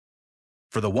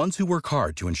For the ones who work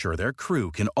hard to ensure their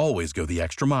crew can always go the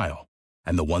extra mile,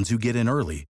 and the ones who get in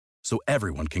early so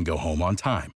everyone can go home on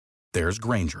time, there's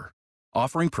Grainger,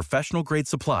 offering professional-grade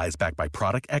supplies backed by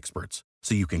product experts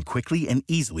so you can quickly and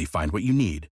easily find what you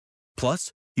need.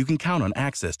 Plus, you can count on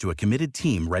access to a committed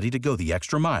team ready to go the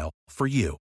extra mile for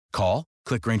you. Call,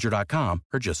 click Grainger.com,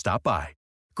 or just stop by.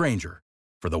 Grainger,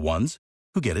 for the ones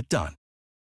who get it done.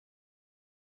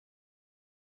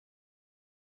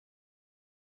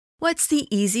 What's the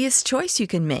easiest choice you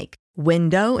can make?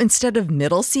 Window instead of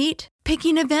middle seat?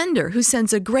 Picking a vendor who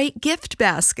sends a great gift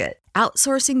basket?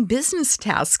 Outsourcing business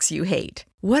tasks you hate?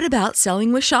 What about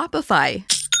selling with Shopify?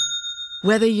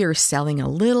 Whether you're selling a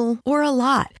little or a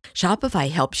lot,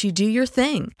 Shopify helps you do your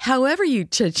thing, however you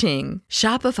cha-ching.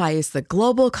 Shopify is the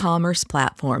global commerce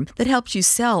platform that helps you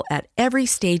sell at every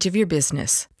stage of your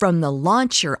business. From the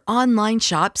launch your online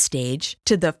shop stage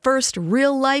to the first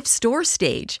real-life store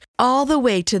stage, all the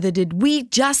way to the did we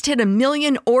just hit 1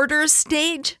 million orders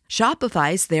stage.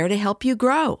 Shopify's there to help you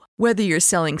grow. Whether you're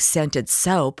selling scented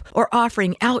soap or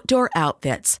offering outdoor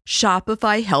outfits,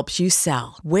 Shopify helps you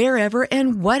sell. Wherever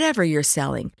and whatever you're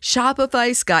selling,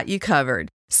 Shopify's got you covered.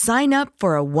 Sign up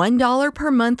for a $1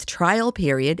 per month trial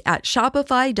period at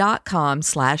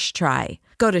shopify.com/try.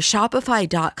 Go to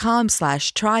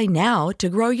shopify.com/try now to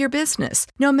grow your business,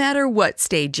 no matter what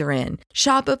stage you're in.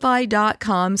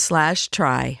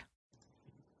 Shopify.com/try.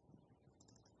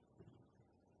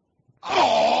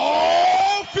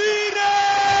 Oh, Phoenix!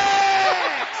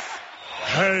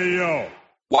 Hey, yo.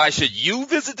 Why should you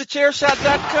visit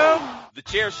thechairshot.com?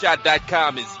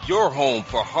 Thechairshot.com is your home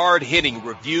for hard-hitting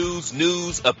reviews,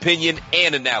 news, opinion,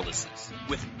 and analysis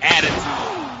with attitude.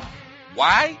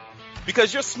 Why?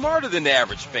 Because you're smarter than the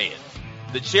average fan.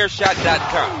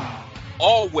 Thechairshot.com.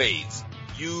 Always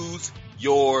use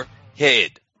your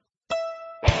head.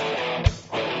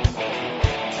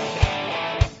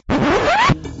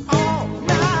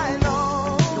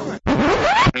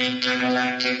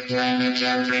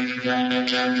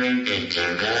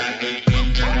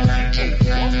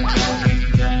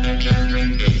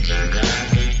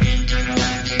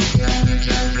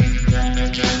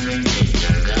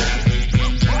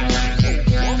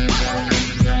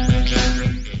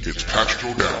 It's Patrick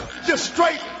O'Dowd. You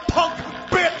straight punk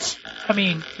bitch! I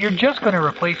mean, you're just going to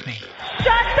replace me.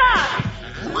 Shut up!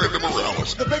 Miranda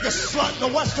Morales. The biggest slut in the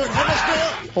Western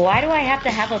Hemisphere. Why do I have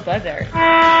to have a buzzer?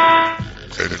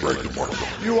 And Greg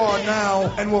DeMarco. You are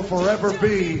now and will forever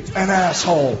be an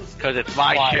asshole. Because it's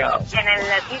my show. And I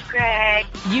love you, Greg.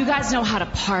 You guys know how to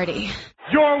party.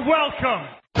 You're welcome.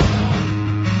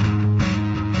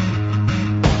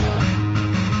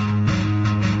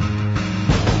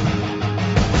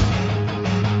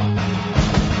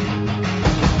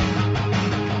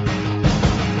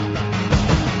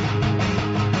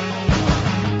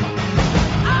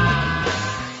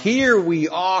 Here we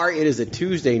are. It is a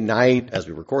Tuesday night, as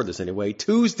we record this anyway.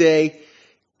 Tuesday,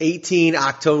 18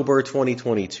 October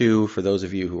 2022, for those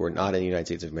of you who are not in the United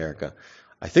States of America.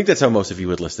 I think that's how most of you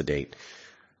would list the date.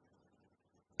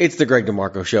 It's the Greg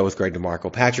DeMarco Show with Greg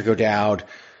DeMarco. Patrick O'Dowd,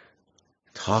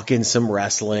 talking some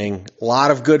wrestling. A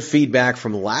lot of good feedback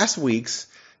from last week's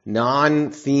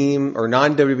non-theme or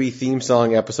non-WWE theme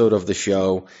song episode of the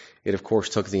show. It, of course,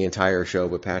 took the entire show,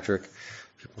 but Patrick...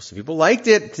 Some people liked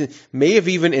it. May have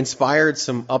even inspired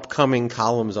some upcoming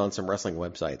columns on some wrestling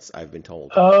websites, I've been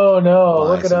told. Oh, no.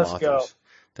 Look at us go.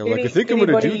 They're like, I think I'm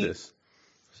going to do this.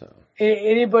 So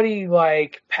Anybody,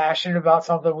 like, passionate about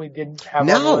something we didn't have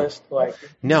on the list? Like,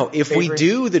 no, if we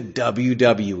do the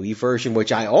WWE version,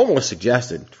 which I almost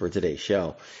suggested for today's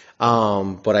show,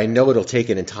 but I know it'll take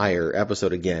an entire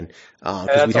episode again,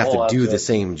 because we'd have to do the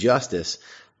same justice.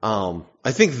 I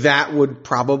think that would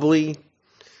probably...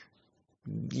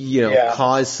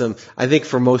 cause some, I think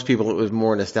for most people it was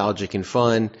more nostalgic and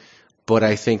fun, but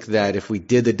I think that if we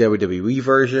did the WWE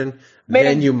version,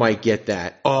 then you might get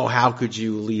that, oh, how could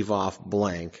you leave off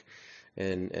blank?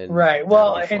 And right.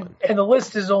 Well, and the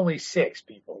list is only 6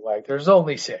 people. Like, there's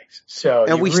only 6. So,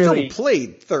 and we still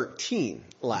played 13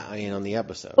 on the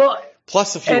episode. Well,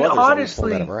 plus a few others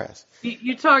honestly, that we pulled out of our ass.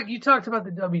 You talked about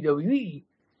the WWE.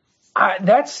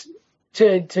 That's,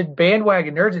 to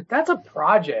bandwagon nerds, that's a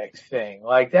project thing.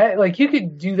 Like that, like you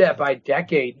could do that by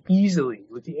decade easily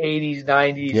with the 80s,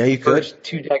 90s, yeah, you first could.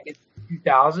 2 decades,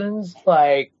 2000s.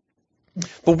 Like,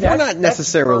 but we're not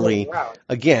necessarily.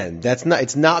 Again,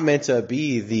 it's not meant to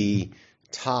be the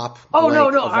top of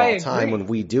all time when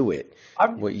we do it.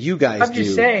 What you guys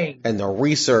do, and the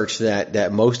research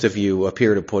that most of you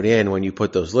appear to put in when you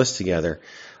put those lists together,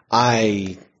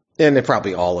 and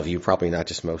probably all of you, probably not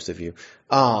just most of you.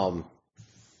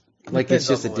 Like it's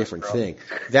just a different thing.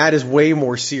 That is way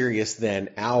more serious than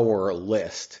our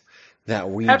list that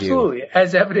we do. Absolutely,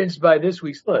 as evidenced by this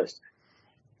week's list.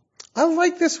 I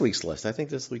like this week's list. I think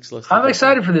this week's list. I'm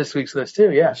excited for this week's list too.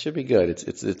 Yeah, it should be good.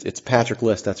 It's Patrick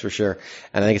list, that's for sure.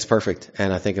 And I think it's perfect.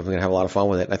 And I think I'm going to have a lot of fun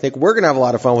with it. I think we're going to have a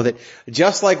lot of fun with it,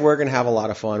 just like we're going to have a lot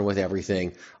of fun with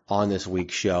everything on this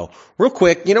week's show. Real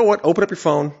quick, you know what? Open up your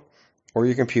phone or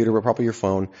your computer, but probably your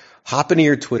phone. Hop into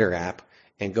your Twitter app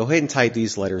and go ahead and type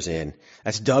these letters in.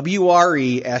 That's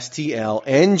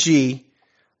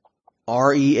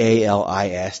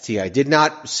WRESTLNGREALIST. I did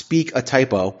not speak a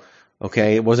typo.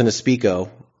 Okay, it wasn't a speako.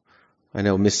 I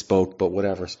know misspoke, but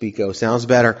whatever. Speako sounds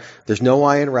better. There's no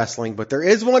I in wrestling, but there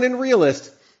is one in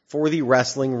realist for the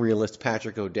wrestling realist,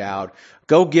 Patrick O'Dowd.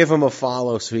 Go give him a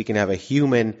follow so he can have a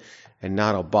human and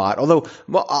not a bot. Although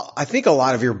I think a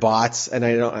lot of your bots, and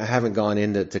I haven't gone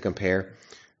in to compare,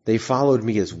 they followed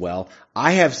me as well.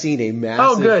 I have seen a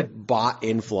massive bot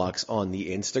influx on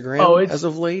the Instagram as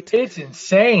of late. It's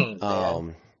insane.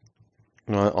 On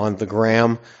the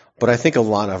gram. But I think a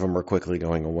lot of them are quickly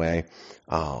going away.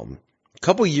 A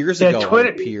couple years ago, Twitter,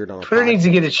 I appeared on a Twitter needs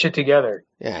to get its shit together.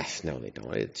 Yes, no, they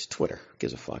don't. It's Twitter. Who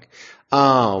gives a fuck?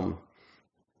 A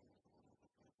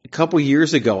couple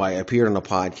years ago, I appeared on a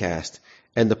podcast,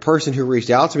 and the person who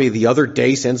reached out to me the other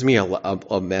day sends me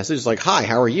a message like, "Hi,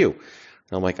 how are you?"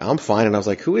 And I'm like, "I'm fine." And I was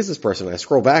like, "Who is this person?" And I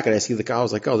scroll back and I see the guy. I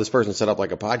was like, "Oh, this person set up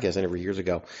like a podcast interview years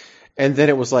ago." And then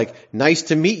it was like, "Nice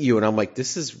to meet you." And I'm like,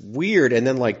 "This is weird." And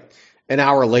then like an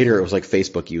hour later, it was like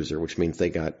Facebook user, which means they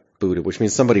got booted, which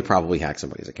means somebody probably hacked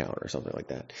somebody's account or something like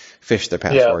that, phished their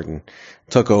password and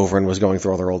took over and was going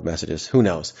through all their old messages. Who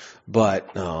knows?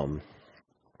 But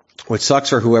which sucks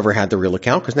for whoever had the real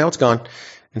account because now it's gone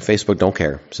and Facebook don't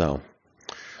care. So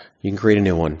you can create a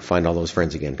new one, find all those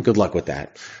friends again. Good luck with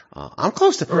that. I'm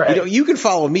close to, you can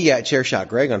follow me at Chairshot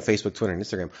Greg on Facebook, Twitter, and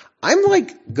Instagram. I'm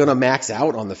like going to max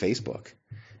out on the Facebook.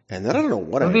 And then I don't know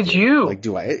what I do. Like,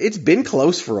 it's been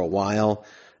close for a while,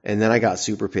 and then I got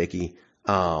super picky.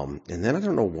 And then I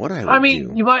don't know what I would do. I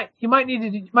mean, you might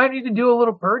need to do a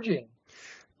little purging.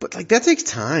 But like that takes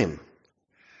time.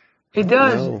 It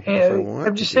does.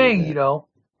 I'm just saying,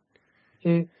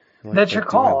 that's your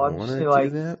call. I'm just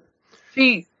like,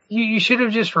 see, you should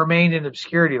have just remained in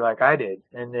obscurity like I did,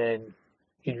 and then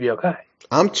you'd be okay.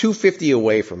 I'm 250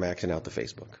 away from maxing out the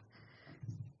Facebook.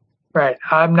 Right.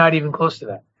 I'm not even close to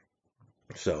that.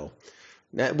 So,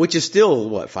 which is still,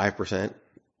 5%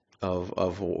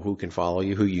 of who can follow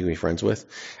you, who you can be friends with.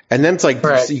 And then it's like,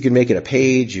 so you can make it a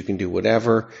page, you can do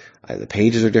whatever. The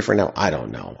pages are different now. I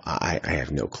don't know. I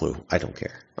have no clue. I don't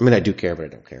care. I mean, I do care, but I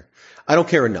don't care. I don't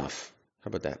care enough. How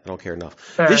about that? I don't care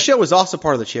enough. This show is also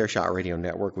part of the Chairshot Radio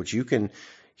Network, which you can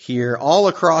hear all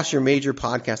across your major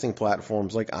podcasting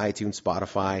platforms like iTunes,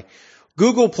 Spotify,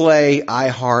 Google Play,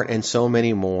 iHeart, and so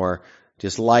many more.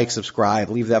 Just like, subscribe,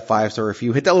 leave that 5-star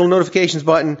review, hit that little notifications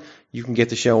button. You can get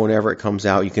the show whenever it comes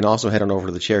out. You can also head on over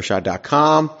to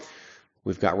thechairshot.com.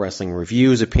 We've got wrestling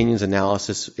reviews, opinions,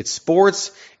 analysis. It's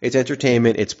sports, it's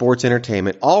entertainment, it's sports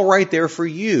entertainment, all right there for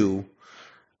you,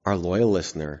 our loyal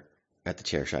listener at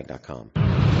thechairshot.com.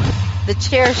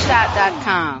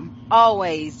 Thechairshot.com.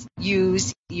 Always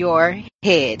use your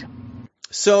head.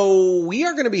 So we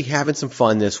are going to be having some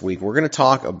fun this week. We're going to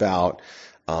talk about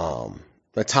a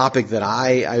topic that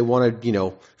I want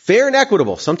to, fair and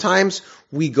equitable. Sometimes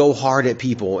we go hard at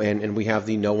people and we have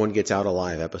the no one gets out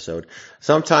alive episode.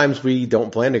 Sometimes we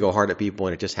don't plan to go hard at people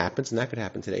and it just happens, and that could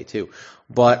happen today too.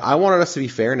 But I wanted us to be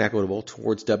fair and equitable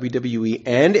towards WWE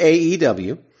and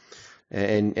AEW.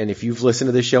 And if you've listened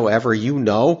to this show ever,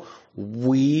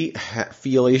 we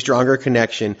feel a stronger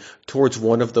connection towards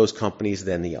one of those companies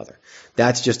than the other.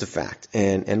 That's just a fact.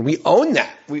 And we own that.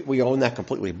 We own that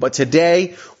completely. But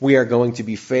today we are going to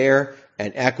be fair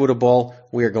and equitable.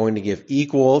 We are going to give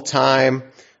equal time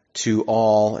to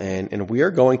all. And we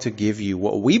are going to give you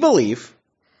what we believe,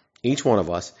 each one of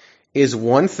us, is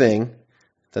one thing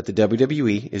that the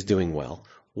WWE is doing well,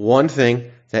 one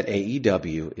thing that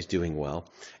AEW is doing well,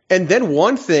 and then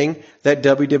one thing that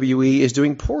WWE is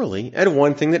doing poorly, and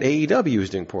one thing that AEW is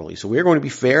doing poorly. So we're going to be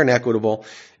fair and equitable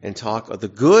and talk of the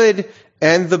good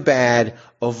and the bad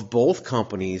of both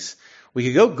companies. We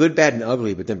could go good, bad, and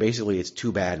ugly, but then basically it's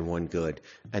two bad and one good.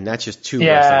 And that's just too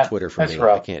less on Twitter for me.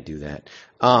 Rough. I can't do that.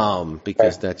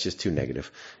 Because that's just too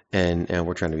negative. And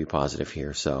we're trying to be positive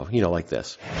here. So, like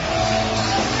this.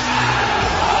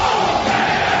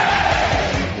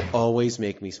 Always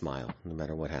make me smile, no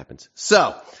matter what happens.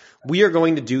 So, we are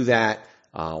going to do that.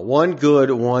 One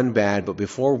good, one bad. But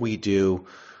before we do,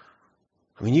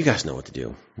 you guys know what to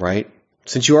do, right?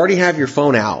 since you already have your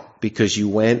phone out because you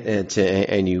went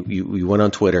and you went on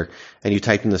Twitter and you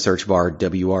typed in the search bar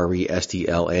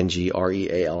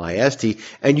WRESTLNGREALIST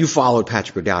and you followed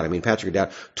Patrick O'Dowd. I mean, Patrick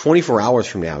O'Dowd, 24 hours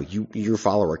from now, your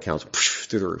follower count's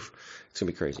through the roof. It's going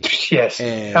to be crazy. Yes.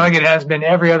 And like it has been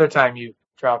every other time you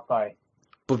dropped by.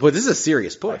 But this is a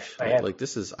serious push. Like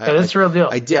this is, this is a real deal.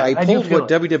 I pulled what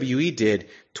WWE did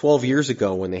 12 years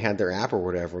ago when they had their app or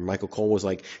whatever. And Michael Cole was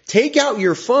like, take out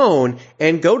your phone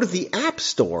and go to the App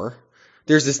Store.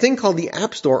 There's this thing called the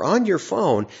App Store on your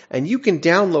phone, and you can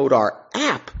download our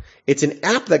app. It's an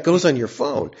app that goes on your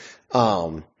phone.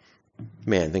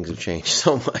 Man, things have changed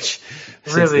so much.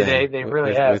 Really, they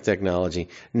really have. With technology.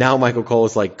 Now Michael Cole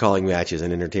is like calling matches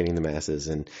and entertaining the masses.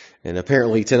 And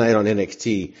apparently tonight on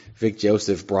NXT, Vic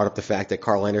Joseph brought up the fact that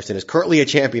Carl Anderson is currently a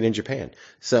champion in Japan.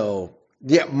 So,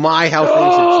 yeah, how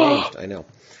things have changed. I know.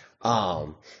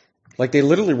 Like they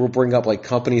literally will bring up like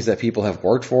companies that people have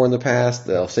worked for in the past.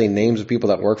 They'll say names of people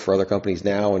that work for other companies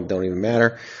now and don't even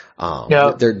matter.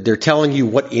 They're telling you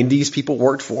what indies people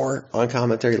worked for on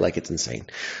commentary. Like it's insane.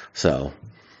 So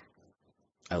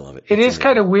I love it. It is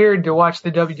kind of weird to watch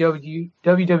the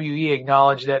WWE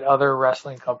acknowledge that other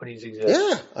wrestling companies exist.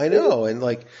 Yeah, I know. And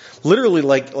like literally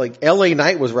like LA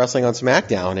Knight was wrestling on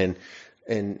SmackDown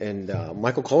and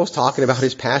Michael Cole was talking about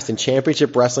his past in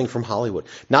championship wrestling from Hollywood.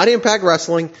 Not Impact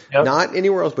Wrestling, not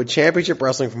anywhere else, but championship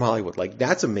wrestling from Hollywood. Like,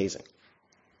 that's amazing.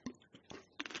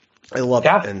 I love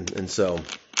it. And so,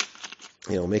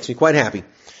 it makes me quite happy.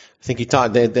 I think they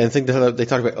talked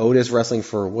about Otis wrestling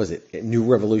for, was it New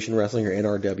Revolution Wrestling or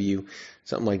NRW,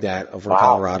 something like that over in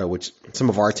Colorado, which some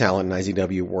of our talent in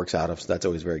IZW works out of, so that's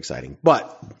always very exciting.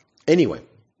 But anyway,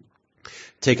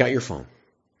 take out your phone.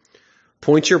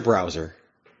 Point your browser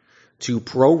to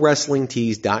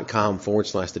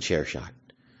ProWrestlingTees.com/thechairshot.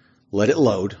 Let it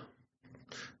load.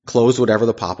 Close whatever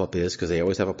the pop-up is, because they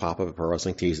always have a pop-up at Pro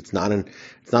Wrestling Tees. It's not a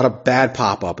bad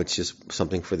pop-up. It's just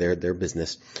something for their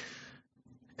business.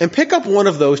 And pick up one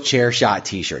of those chair shot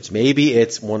t-shirts. Maybe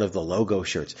it's one of the logo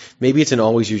shirts. Maybe it's an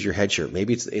always use your head shirt.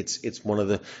 Maybe it's one of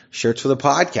the shirts for the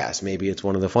podcast. Maybe it's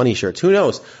one of the funny shirts. Who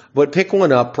knows? But pick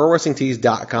one up,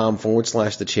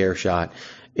 ProWrestlingTees.com/thechairshot.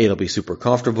 It'll be super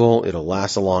comfortable. It'll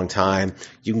last a long time.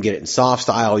 You can get it in soft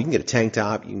style. You can get a tank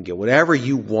top. You can get whatever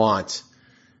you want.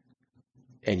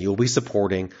 And you'll be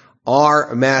supporting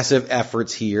our massive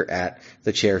efforts here at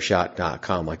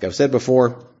thechairshot.com. Like I've said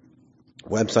before,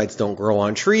 websites don't grow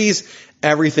on trees.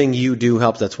 Everything you do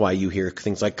helps. That's why you hear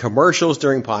things like commercials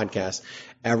during podcasts.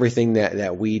 Everything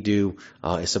that we do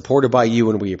is supported by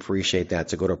you, and we appreciate that.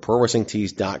 So go to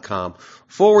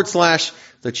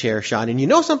ProWrestlingTees.com/thechairshot. And you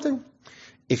know something?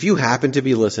 If you happen to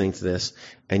be listening to this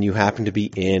and you happen to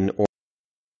be in or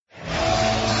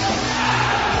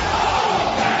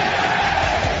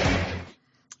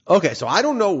okay, so I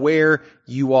don't know where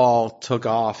you all took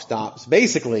off, stops.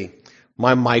 Basically,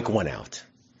 my mic went out.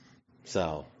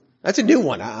 So that's a new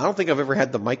one. I don't think I've ever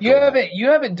had the mic. You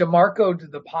haven't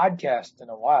DeMarco'd the podcast in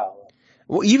a while.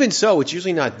 Well, even so, it's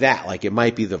usually not that. Like it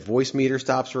might be the voice meter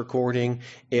stops recording.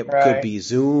 It could be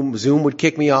Zoom. Zoom would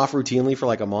kick me off routinely for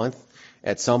like a month.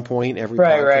 At some point, every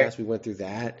podcast we went through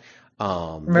that.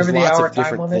 Remember there's the lots hour of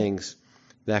different time limit? things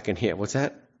that can hit. What's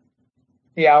that?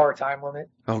 The hour time limit.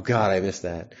 Oh God, I missed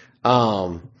that.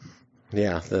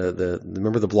 Yeah, the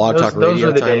remember the Blog Talk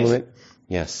Radio time limit?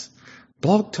 Yes.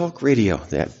 Blog Talk Radio,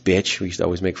 that bitch. We used to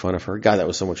always make fun of her. God, that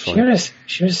was so much fun.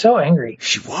 She was so angry.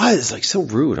 She was like so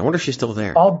rude. I wonder if she's still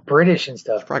there. All British and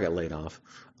stuff. She probably got laid off.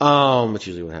 That's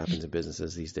usually what happens in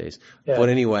businesses these days. Yeah. But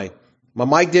anyway, my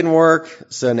mic didn't work,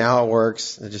 so now it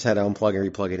works. I just had to unplug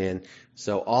and replug it in.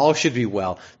 So all should be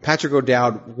well. Patrick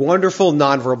O'Dowd, wonderful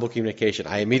nonverbal communication.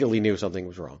 I immediately knew something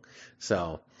was wrong.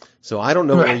 So I don't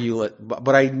know where you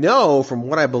but I know from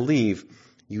what I believe,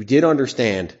 you did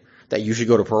understand that you should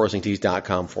go to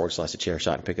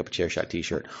ProWrestlingTees.com/thechairshot and pick up a Chairshot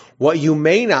t-shirt. What you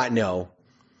may not know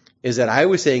is that I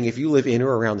was saying if you live in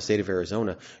or around the state of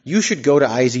Arizona, you should go to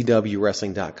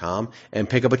IZWWrestling.com and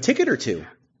pick up a ticket or two.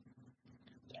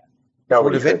 For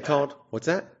an event called, what's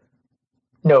that?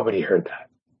 Nobody heard that.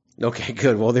 Okay,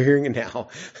 good. Well, they're hearing it now.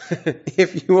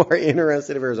 If you are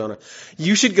interested in Arizona,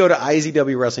 you should go to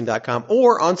IZWWrestling.com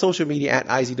or on social media at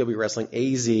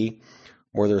IZWWrestlingAZ,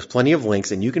 where there's plenty of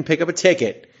links, and you can pick up a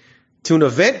ticket to an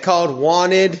event called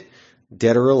Wanted,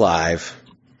 Dead or Alive.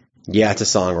 Yeah, it's a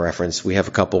song reference. We have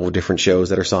a couple of different shows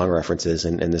that are song references,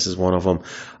 and this is one of them.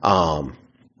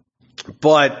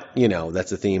 But, that's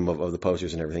the theme of the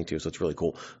posters and everything, too, so it's really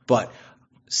cool. But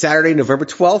Saturday, November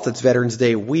 12th, it's Veterans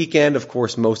Day weekend. Of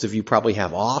course, most of you probably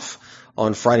have off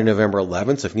on Friday, November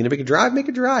 11th. So if you're going to make a drive, make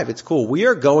a drive. It's cool. We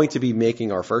are going to be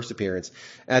making our first appearance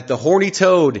at the Horny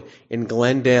Toad in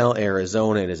Glendale,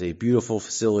 Arizona. It is a beautiful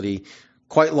facility,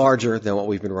 quite larger than what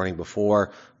we've been running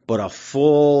before, but a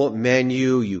full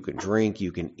menu. You can drink,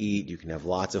 you can eat, you can have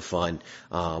lots of fun.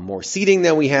 More seating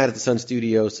than we had at the Sun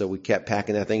Studio, so we kept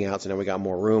packing that thing out, so now we got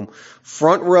more room.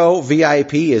 Front row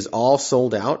VIP is all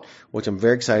sold out, which I'm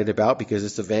very excited about because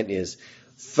this event is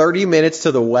 30 minutes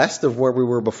to the west of where we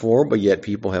were before, but yet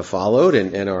people have followed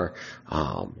and are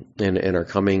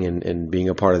coming and being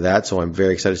a part of that. So I'm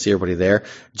very excited to see everybody there.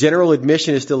 General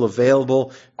admission is still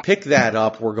available. Pick that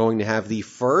up. We're going to have the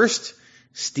first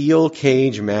steel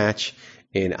cage match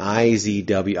in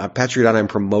IZW. Patrick, I'm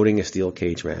promoting a steel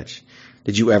cage match.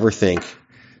 Did you ever think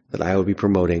that I would be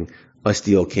promoting a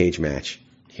steel cage match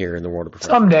here in the world of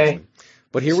professional wrestling?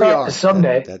 But here we are.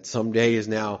 Someday. That someday is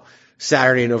now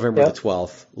Saturday, November the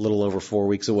 12th, a little over 4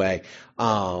 weeks away,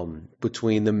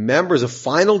 between the members of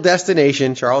Final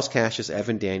Destination, Charles Cassius,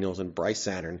 Evan Daniels, and Bryce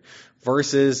Saturn,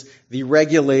 versus the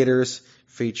Regulators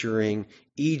featuring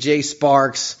EJ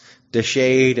Sparks,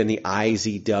 DeShade, and the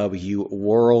IZW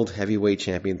World Heavyweight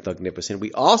Champion Thug Nipperson.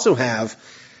 We also have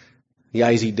the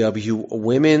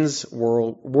IZW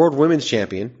World Women's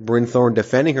Champion, Bryn Thorne,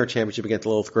 defending her championship against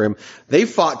Lilith Grimm. They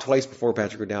fought twice before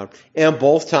Patrick O'Dowd, and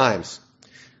both times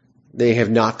they have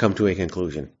not come to a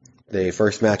conclusion. The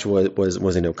first match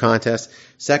was a no contest.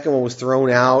 Second one was thrown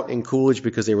out in Coolidge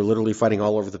because they were literally fighting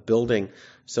all over the building.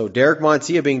 So Derek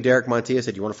Montilla, being Derek Montilla,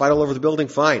 said, "You want to fight all over the building?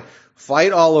 Fine.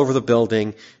 Fight all over the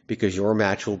building because your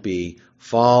match will be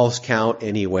Falls Count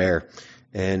Anywhere."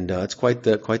 And it's quite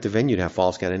the venue to have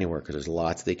Falls Count Anywhere because there's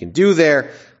lots they can do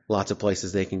there, lots of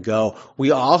places they can go.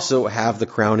 We also have the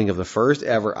crowning of the first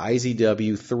ever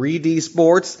IZW 3D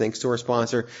Sports, thanks to our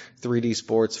sponsor, 3D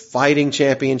Sports Fighting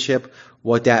Championship.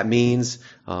 What that means,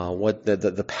 what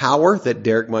the power that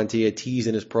Derek Montilla teased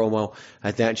in his promo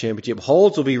at that championship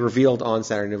holds will be revealed on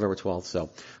Saturday, November 12th. So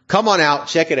come on out,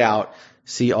 check it out,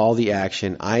 see all the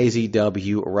action.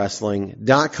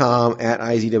 IZWWrestling.com, at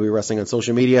IZW Wrestling on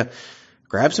social media.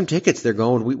 Grab some tickets. They're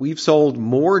going. We've sold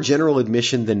more general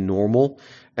admission than normal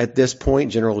at this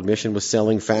point. General admission was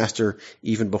selling faster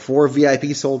even before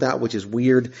VIP sold out, which is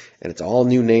weird. And it's all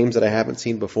new names that I haven't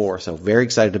seen before. So very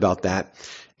excited about that.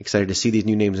 Excited to see these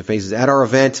new names and faces at our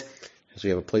event as we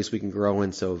have a place we can grow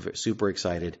in. So super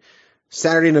excited.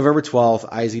 Saturday, November 12th,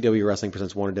 IZW Wrestling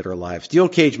presents Wanted Dead or Alive, steel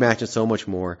cage match, and so much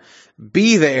more.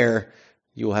 Be there.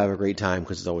 You will have a great time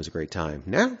because it's always a great time.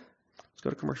 Now, let's go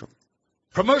to commercial.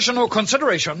 Promotional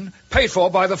consideration paid for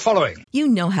by the following. You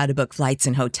know how to book flights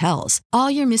and hotels. All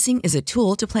you're missing is a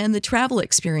tool to plan the travel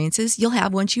experiences you'll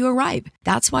have once you arrive.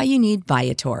 That's why you need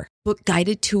Viator. Book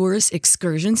guided tours,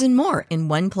 excursions, and more in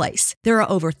one place. There are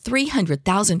over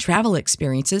 300,000 travel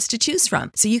experiences to choose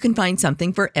from, so you can find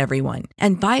something for everyone.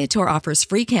 And Viator offers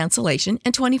free cancellation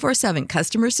and 24/7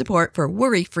 customer support for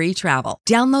worry-free travel.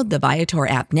 Download the Viator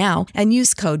app now and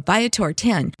use code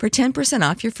Viator10 for 10%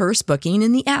 off your first booking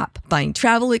in the app. Find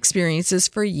travel experiences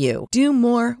for you. Do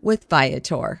more with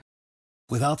Viator.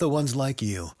 Without the ones like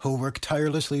you, who work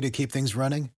tirelessly to keep things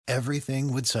running,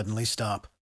 everything would suddenly stop.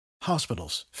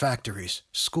 Hospitals, factories,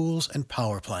 schools, and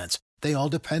power plants, they all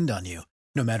depend on you.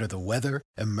 No matter the weather,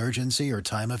 emergency, or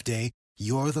time of day,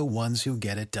 you're the ones who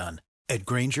get it done. At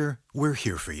Grainger, we're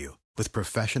here for you with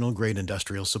professional-grade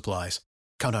industrial supplies.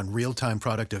 Count on real-time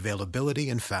product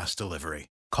availability and fast delivery.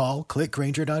 Call, click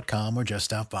Grainger.com, or just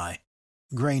stop by.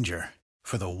 Grainger,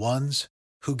 for the ones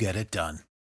who get it done.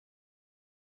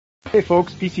 Hey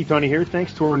folks, PC Tony here.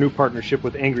 Thanks to our new partnership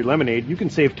with Angry Lemonade, you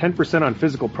can save 10% on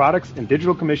physical products and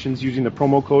digital commissions using the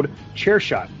promo code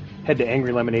ChairShot. Head to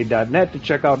angrylemonade.net to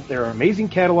check out their amazing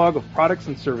catalog of products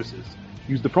and services.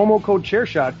 Use the promo code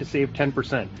ChairShot to save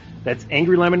 10%. That's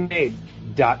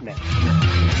angrylemonade.net.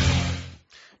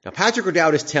 Now, Patrick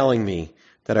O'Dowd is telling me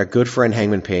that our good friend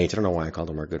Hangman Page, I don't know why I called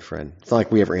him our good friend. It's not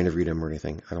like we ever interviewed him or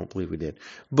anything. I don't believe we did.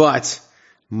 But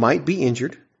might be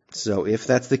injured. So if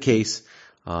that's the case,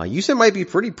 you said might be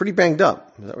pretty banged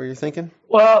up. Is that what you're thinking?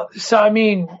 Well, so I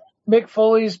mean, Mick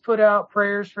Foley's put out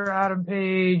prayers for Adam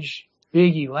Page.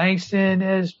 Biggie Langston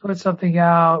has put something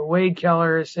out. Wade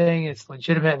Keller is saying it's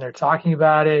legitimate and they're talking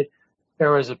about it.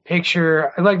 There was a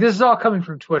picture. Like, this is all coming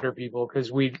from Twitter, people,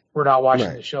 because we're not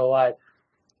watching the show live.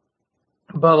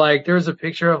 But, like, there's a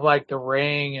picture of, like, the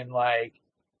ring and, like,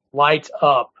 lights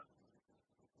up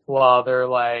while they're,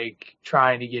 like,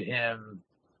 trying to get him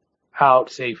out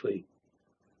safely.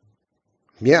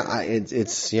 Yeah,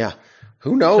 it's yeah.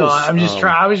 Who knows? So I'm just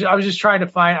I was just trying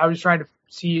to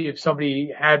see if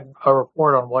somebody had a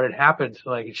report on what had happened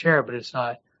so I could share it, but it's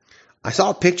not. I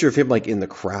saw a picture of him like in the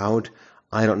crowd.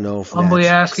 I don't know if humbly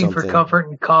that's asking for comfort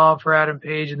and calm for Adam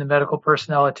Page and the medical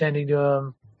personnel attending to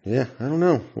him. Yeah, I don't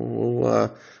know.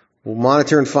 We'll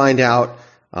monitor and find out.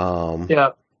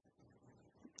 Yeah.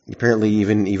 Apparently,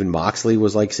 even Moxley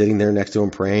was like sitting there next to him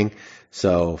praying.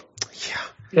 So, yeah.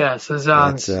 Yeah, so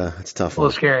that's tough. A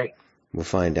little scary. We'll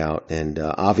find out. And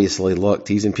obviously, look,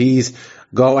 T's and P's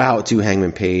go out to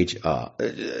Hangman Page,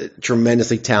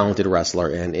 tremendously talented wrestler.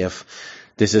 And if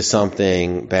this is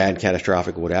something bad,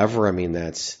 catastrophic, whatever, I mean,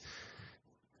 that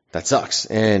sucks.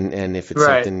 And if it's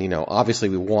something, obviously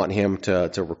we want him to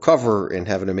recover and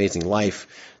have an amazing life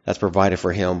that's provided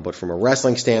for him. But from a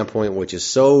wrestling standpoint, which is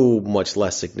so much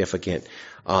less significant,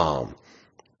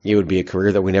 it would be a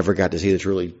career that we never got to see the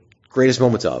truly greatest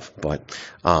moments of. But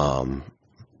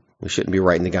we shouldn't be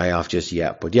writing the guy off just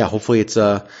yet. But yeah, hopefully it's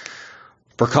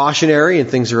precautionary and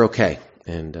things are okay.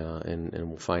 And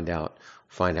we'll find out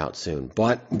soon.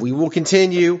 But we will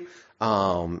continue.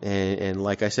 And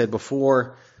like I said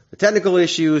before, the technical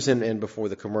issues and before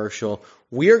the commercial,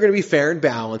 we are going to be fair and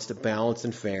balanced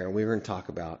and fair. And we're going to talk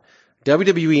about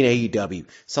WWE and AEW,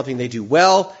 something they do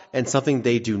well and something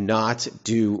they do not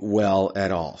do well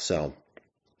at all. So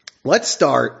let's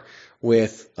start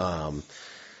with, the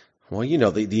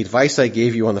advice I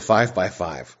gave you on the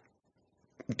 5x5.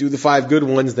 Do the 5 good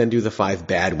ones, then do the 5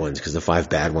 bad ones, because the 5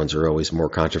 bad ones are always more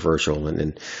controversial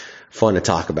and fun to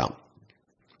talk about.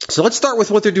 So let's start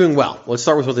with what they're doing well. Let's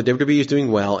start with what the WWE is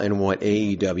doing well and what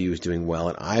AEW is doing well.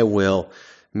 And I will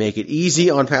make it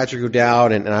easy on Patrick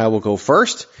O'Dowd, and I will go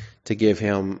first to give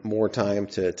him more time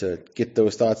to get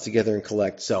those thoughts together and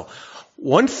collect. So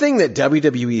one thing that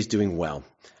WWE is doing well,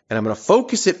 and I'm going to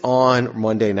focus it on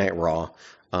Monday Night Raw,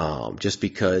 just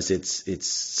because it's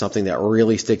something that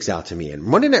really sticks out to me. And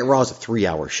Monday Night Raw is a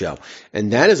 3-hour show,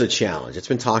 and that is a challenge. It's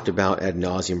been talked about ad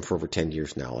nauseum for over 10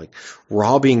 years now. Like,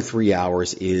 Raw being 3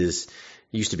 hours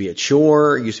used to be a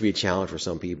chore, used to be a challenge for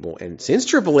some people. And since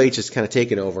Triple H has kind of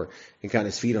taken over and got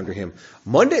his feet under him,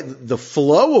 the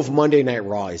flow of Monday Night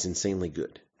Raw is insanely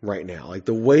good right now. Like,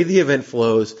 the way the event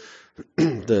flows,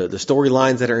 the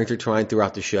storylines that are intertwined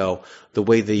throughout the show, the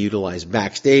way they utilize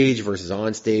backstage versus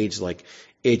on stage, like,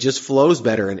 it just flows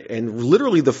better. And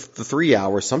literally the 3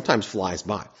 hours sometimes flies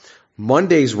by.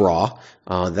 Monday's Raw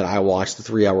that I watched, the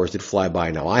 3 hours did fly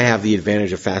by. Now, I have the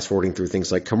advantage of fast forwarding through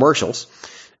things like commercials,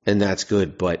 and that's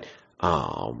good. But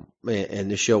and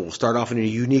the show will start off in a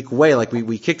unique way. Like,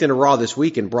 we kicked into Raw this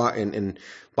week, and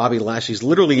Bobby Lashley's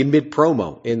literally in mid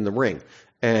promo in the ring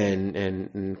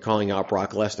and calling out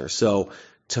Brock Lesnar. So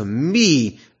to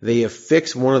me, they have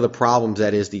fixed one of the problems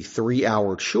that is the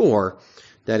 3-hour chore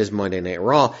that is Monday Night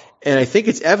Raw. And I think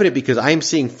it's evident because I'm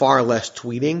seeing far less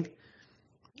tweeting,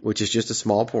 which is just a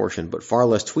small portion, but far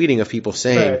less tweeting of people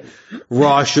saying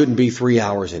Raw shouldn't be 3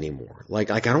 hours anymore. Like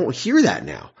I don't hear that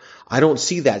now. I don't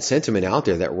see that sentiment out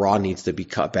there that Raw needs to be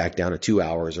cut back down to 2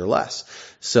 hours or less.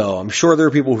 So I'm sure there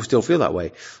are people who still feel that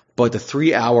way. But the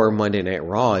 3-hour Monday Night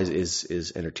Raw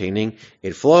is entertaining.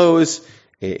 It flows.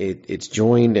 It's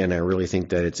joined, and I really think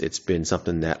that it's been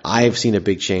something that I've seen a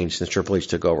big change since Triple H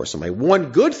took over. So my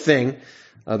one good thing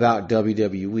about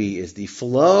WWE is the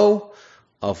flow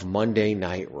of Monday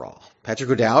Night Raw.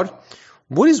 Patrick O'Dowd,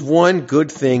 what is one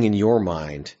good thing in your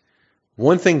mind?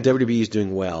 One thing WWE is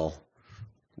doing well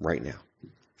right now?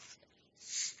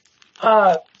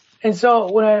 And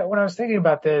so when I was thinking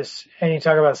about this, and you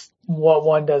talk about what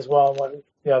one does well and what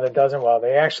the other doesn't well,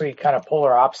 they actually kind of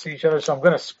polar opposite each other. So I'm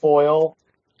going to spoil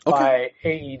why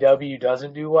AEW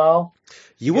doesn't do well.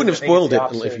 You wouldn't have spoiled it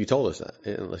if you told us that,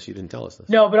 unless you didn't tell us that.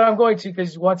 No, but I'm going to,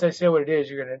 because once I say what it is,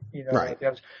 you're going to, right.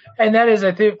 And that is,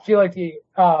 I feel like the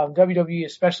WWE,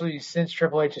 especially since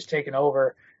Triple H has taken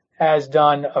over, has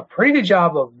done a pretty good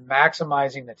job of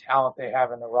maximizing the talent they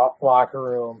have in the locker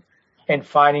room and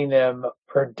finding them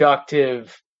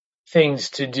productive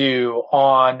things to do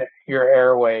on your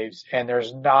airwaves. And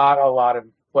there's not a lot of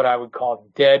what I would call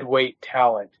dead weight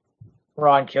talent,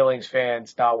 Ron Killings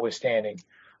fans notwithstanding.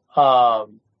 It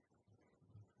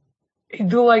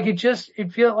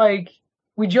felt like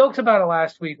we joked about it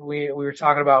last week. We were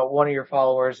talking about one of your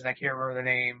followers, and I can't remember the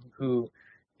name, who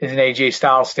is an AJ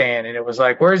Styles stan. And it was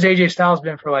like, where's AJ Styles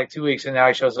been for like 2 weeks? And now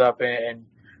he shows up and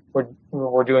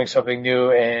we're doing something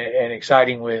new and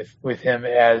exciting with him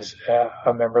as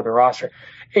a member of the roster.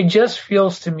 It just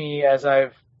feels to me, as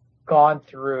I've gone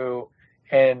through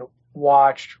and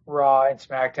watched Raw and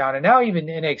SmackDown and now even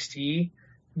NXT,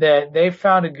 that they've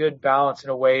found a good balance in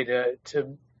a way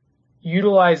to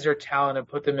utilize their talent and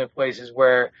put them in places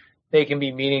where they can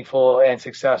be meaningful and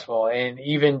successful. And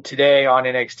even today on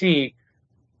NXT,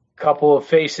 a couple of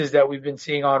faces that we've been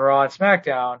seeing on Raw and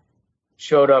SmackDown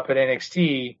showed up at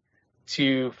NXT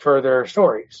to further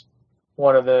stories.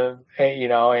 one of the,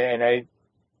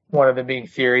 one of them being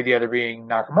Theory, the other being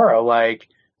Nakamura. Like,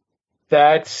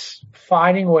 that's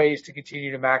finding ways to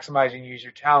continue to maximize and use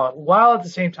your talent while at the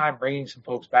same time bringing some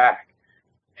folks back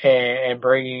and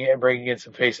bringing in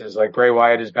some faces. Like Bray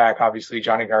Wyatt is back. Obviously,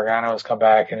 Johnny Gargano has come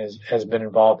back and has been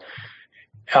involved.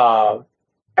 I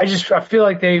feel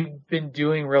like they've been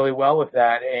doing really well with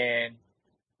that and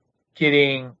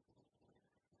getting,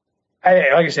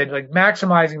 like I said, like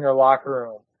maximizing their locker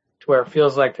room to where it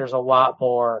feels like there's a lot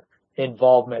more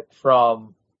involvement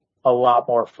from a lot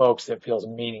more folks that feels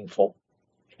meaningful,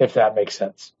 if that makes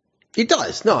sense. It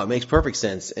does. No, it makes perfect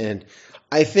sense. And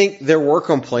I think there were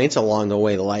complaints along the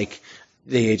way, like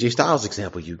the AJ Styles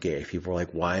example you gave. People were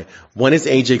like, when is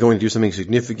AJ going to do something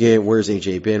significant? Where's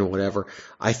AJ been? Whatever.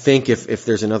 I think if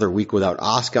there's another week without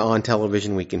Asuka on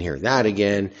television, we can hear that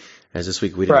again. As this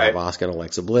week we didn't have Asuka and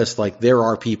Alexa Bliss. Like, there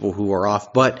are people who are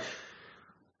off, but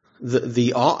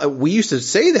we used to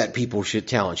say that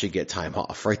talent should get time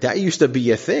off, right? That used to be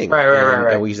a thing.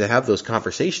 Right. And we used to have those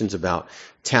conversations about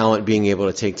talent being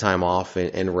able to take time off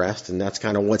and rest, and that's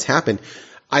kind of what's happened.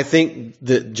 I think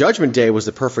the Judgment Day was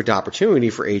the perfect opportunity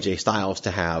for AJ Styles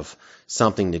to have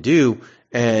something to do,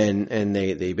 and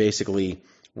they basically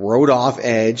wrote off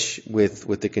Edge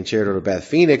with the Concerto to Beth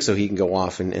Phoenix so he can go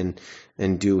off and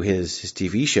do his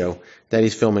TV show that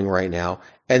he's filming right now.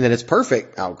 And then it's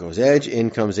perfect. Out goes Edge, in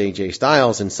comes AJ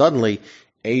Styles, and suddenly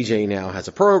AJ now has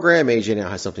a program, AJ now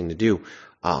has something to do.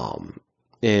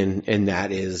 And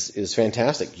that is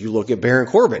fantastic. You look at Baron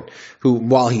Corbin, who,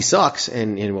 while he sucks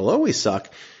and will always suck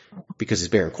because he's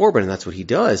Baron Corbin and that's what he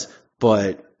does,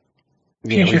 but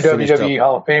future WWE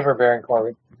Hall of Famer Baron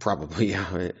Corbin. Probably,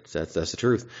 yeah. That's the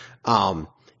truth.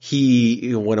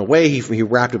 He went away. He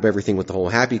wrapped up everything with the whole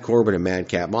Happy Corbin and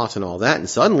Madcap Moss and all that. And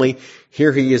suddenly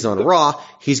here he is on Raw.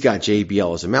 He's got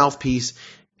JBL as a mouthpiece.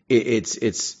 It's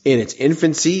in its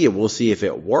infancy, and we'll see if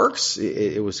it works.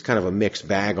 It was kind of a mixed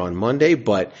bag on Monday,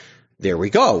 but there we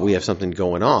go. We have something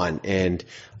going on. And,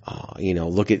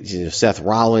 look at Seth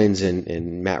Rollins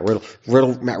and Matt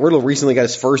Riddle. Matt Riddle recently got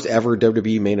his first ever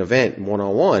WWE main event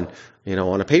 1-on-1,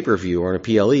 on a pay-per-view or on a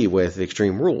PLE with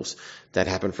Extreme Rules. That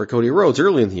happened for Cody Rhodes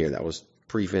early in the year. That was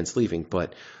pre-Vince leaving.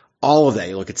 But all of that,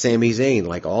 you look at Sami Zayn,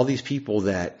 like all these people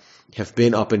that have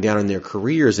been up and down in their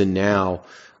careers and now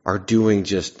are doing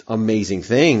just amazing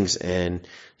things. And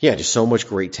yeah, just so much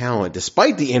great talent,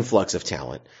 despite the influx of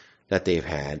talent that they've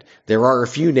had. There are a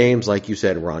few names, like you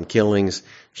said, Ron Killings,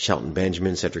 Shelton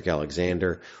Benjamin, Cedric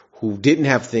Alexander, who didn't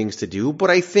have things to do. But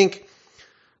I think,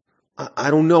 I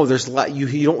don't know, there's a lot,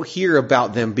 you don't hear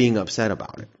about them being upset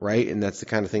about it, right? And that's the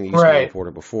kind of thing that used to be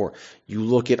reported before. You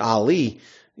look at Ali,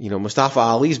 Mustafa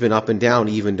Ali's been up and down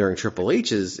even during Triple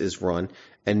H's run,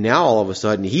 and now all of a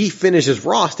sudden he finishes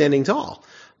Raw standing tall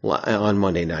on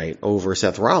Monday night over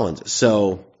Seth Rollins.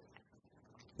 So,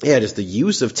 yeah, just the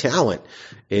use of talent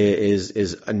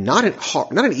is not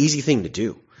an easy thing to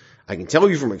do. I can tell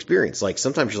you from experience. Like,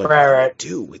 sometimes you're like, what do I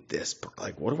do with this?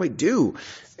 Like, what do I do?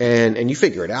 And you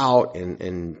figure it out.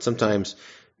 And sometimes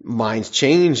minds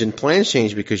change and plans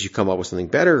change because you come up with something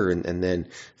better, and then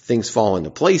things fall into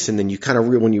place. And then you kind of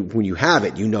when you have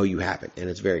it, you have it, and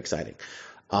it's very exciting.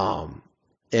 And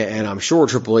I'm sure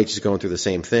Triple H is going through the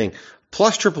same thing.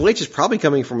 Plus, Triple H is probably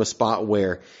coming from a spot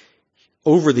where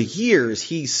over the years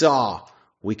he saw,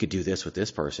 we could do this with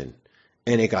this person,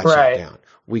 and it got shut down.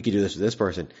 We could do this with this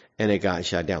person, and it got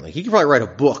shut down. Like, he could probably write a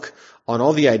book on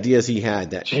all the ideas he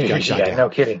had that got shut down. No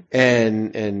kidding.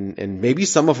 And maybe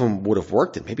some of them would have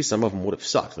worked, and maybe some of them would have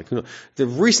sucked. Like,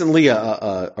 recently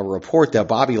a report that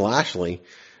Bobby Lashley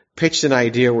pitched an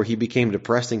idea where he became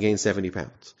depressed and gained 70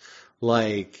 pounds.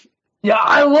 Like, yeah,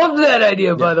 I love that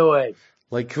idea, by the way.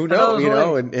 Like, who knows,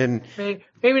 and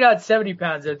maybe not 70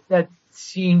 pounds. That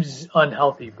seems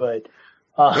unhealthy, but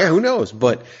yeah, who knows?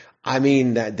 But I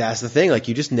mean, that's the thing. Like,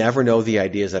 you just never know the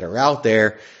ideas that are out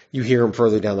there. You hear them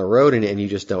further down the road, and you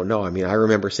just don't know. I mean, I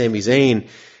remember Sami Zayn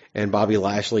and Bobby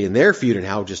Lashley and their feud and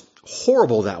how just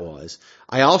horrible that was.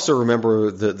 I also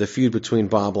remember the feud between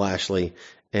Bob Lashley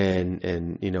and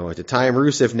at the time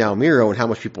Rusev, now Miro, and how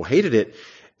much people hated it.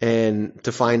 And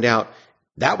to find out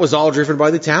that was all driven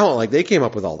by the talent. Like, they came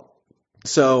up with all.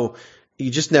 So you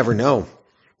just never know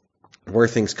where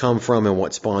things come from and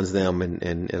what spawns them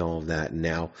and all of that. And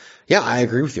now, yeah, I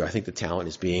agree with you. I think the talent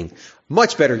is being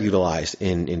much better utilized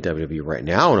in WWE right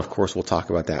now. And of course, we'll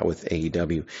talk about that with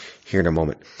AEW here in a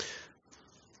moment.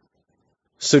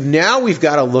 So now we've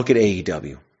got to look at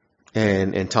AEW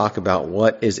and talk about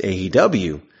what is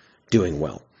AEW doing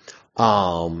well.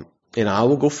 And I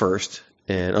will go first,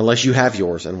 and unless you have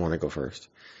yours and want to go first.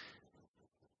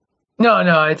 No,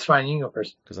 it's fine. You can go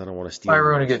first. Because I don't want to steal. I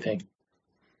ruin a good thing.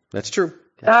 That's true.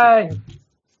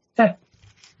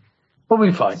 We'll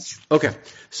be fine. Okay.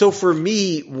 So for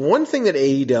me, one thing that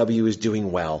AEW is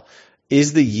doing well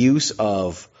is the use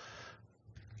of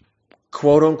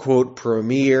quote unquote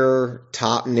premier,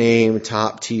 top name,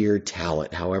 top tier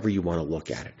talent, however you want to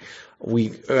look at it. We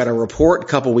got a report a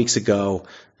couple weeks ago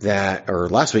or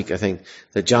last week, I think,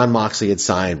 that Jon Moxley had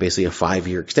signed basically a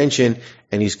 5-year extension,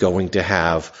 and he's going to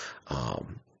have a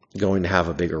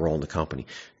bigger role in the company.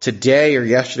 Today or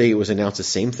yesterday, it was announced the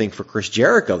same thing for Chris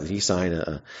Jericho, that he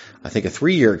signed I think a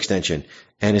 3-year extension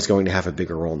and is going to have a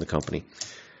bigger role in the company.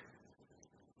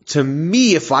 To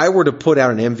me, if I were to put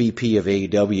out an MVP of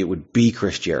AEW, it would be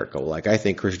Chris Jericho. Like, I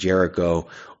think Chris Jericho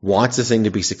wants this thing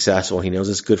to be successful. He knows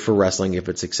it's good for wrestling if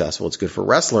it's successful. It's good for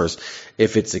wrestlers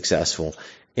if it's successful.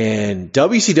 And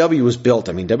WCW was built.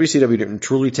 I mean, WCW didn't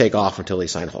truly take off until they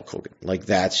signed Hulk Hogan. Like,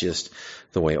 that's just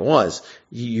the way it was.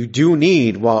 You do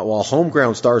need, while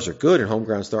homegrown stars are good and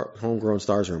homegrown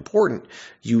stars are important,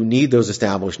 you need those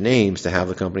established names to have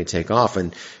the company take off.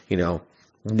 And,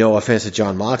 no offense to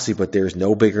Jon Moxley, but there's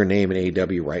no bigger name in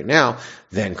AEW right now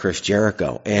than Chris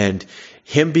Jericho. And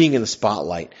him being in the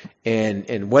spotlight,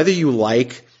 and whether you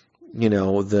like,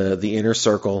 the Inner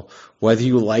Circle, whether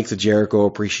you like the Jericho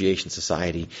Appreciation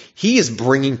Society, he is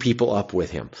bringing people up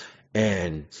with him.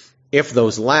 And if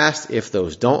those last, if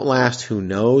those don't last, who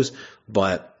knows?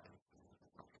 But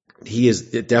he is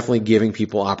definitely giving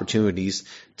people opportunities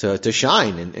to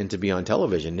shine and to be on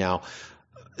television. Now,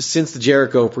 since the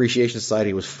Jericho Appreciation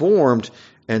Society was formed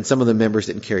and some of the members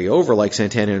didn't carry over, like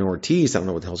Santana and Ortiz, I don't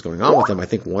know what the hell's going on with them. I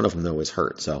think one of them, though, is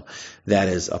hurt. So that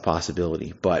is a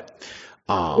possibility. But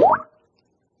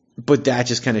that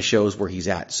just kind of shows where he's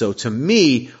at. So to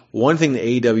me, one thing that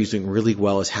AEW is doing really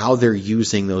well is how they're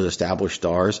using those established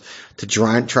stars to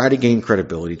try to gain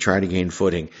credibility, try to gain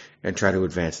footing, and try to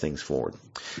advance things forward.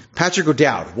 Patrick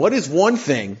O'Dowd, what is one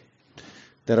thing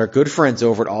that our good friends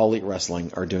over at All Elite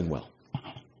Wrestling are doing well?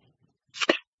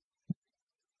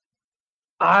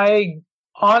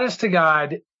 Honest to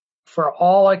God, for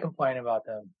all I complain about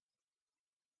them,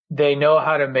 they know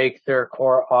how to make their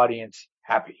core audience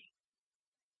happy.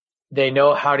 They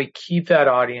know how to keep that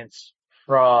audience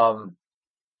from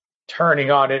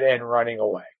turning on it and running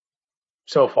away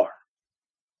so far.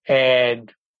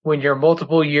 And when you're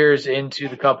multiple years into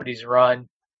the company's run,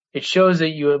 it shows that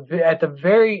you have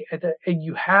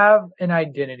an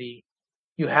identity,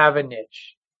 you have a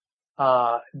niche,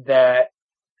 that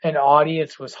an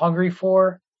audience was hungry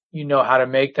for. You know how to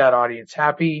make that audience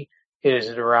happy. It is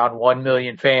around 1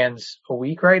 million fans a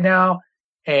week right now,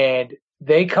 and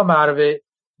they come out of it,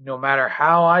 no matter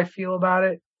how I feel about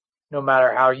it, no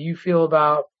matter how you feel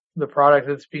about the product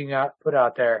that's being put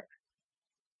out there.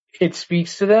 It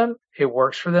speaks to them. It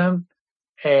works for them.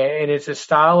 And it's a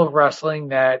style of wrestling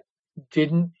that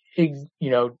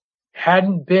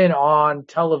hadn't been on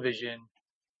television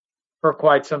for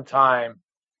quite some time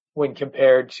when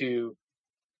compared to,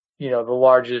 the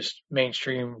largest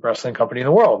mainstream wrestling company in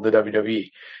the world, the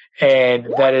WWE. And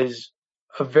that is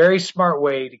a very smart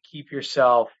way to keep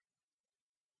yourself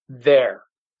there,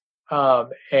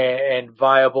 and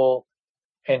viable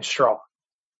and strong.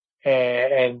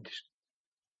 And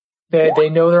they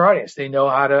know their audience. They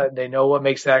know what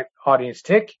makes that audience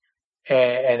tick,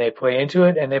 and they play into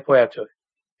it and they play up to it.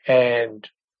 And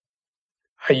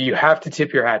you have to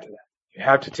tip your hat to that. You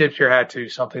have to tip your hat to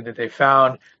something that they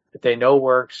found that they know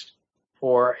works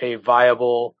for a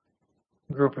viable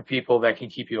group of people that can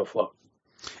keep you afloat.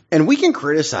 And we can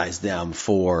criticize them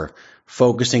for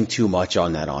focusing too much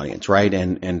on that audience, right?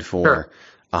 And for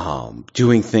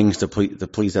doing things to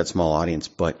please that small audience.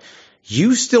 But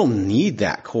you still need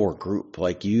that core group.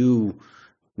 Like you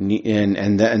need,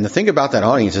 and the thing about that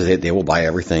audience is that they will buy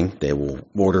everything. They will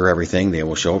order everything. They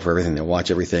will show up for everything. They'll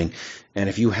watch everything. And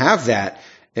if you have that,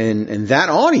 and that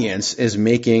audience is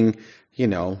making,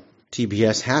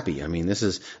 TBS happy. I mean,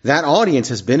 that audience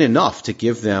has been enough to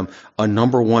give them a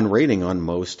number 1 rating on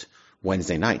most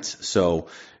Wednesday nights. So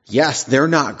yes, they're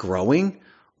not growing,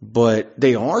 but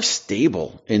they are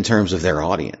stable in terms of their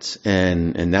audience.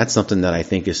 And that's something that I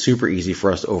think is super easy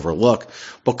for us to overlook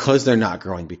because they're not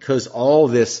growing, because all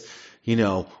this,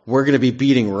 we're going to be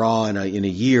beating Raw in a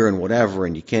year and whatever.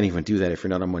 And you can't even do that if you're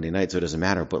not on Monday night. So it doesn't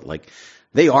matter. But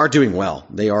they are doing well.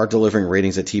 They are delivering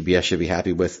ratings that TBS should be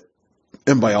happy with.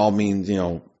 And by all means,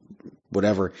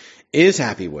 whatever is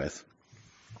happy with.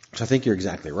 So I think you're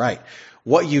exactly right.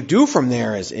 What you do from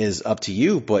there is up to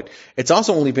you, but it's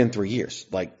also only been 3 years.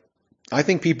 I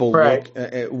think people look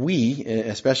at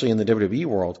especially in the WWE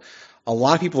world, a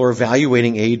lot of people are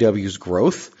evaluating AEW's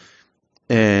growth,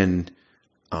 and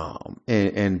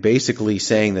and basically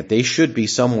saying that they should be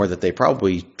somewhere that they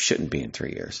probably shouldn't be in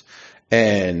 3 years.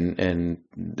 And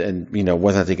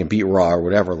whether they can beat Raw or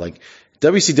whatever, like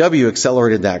WCW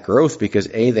accelerated that growth because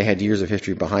A, they had years of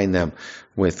history behind them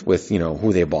with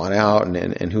who they bought out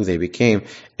and who they became,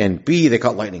 and B, they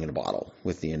caught lightning in a bottle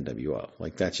with the NWO.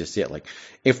 Like, that's just it. Like,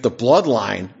 if the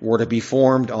Bloodline were to be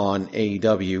formed on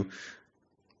AEW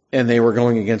and they were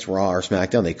going against Raw or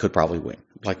SmackDown, they could probably win.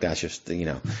 Like, that's just,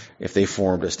 if they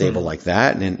formed a stable like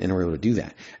that and were able to do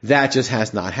that. That just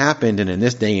has not happened. And in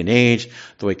this day and age,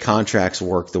 the way contracts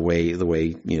work, the way,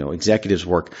 executives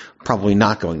work, probably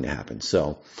not going to happen.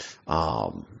 So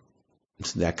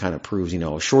that kind of proves,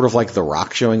 short of like The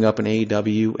Rock showing up in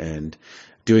AEW and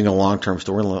doing a long-term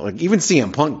storyline, like even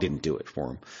CM Punk didn't do it for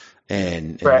him.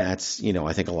 And that's,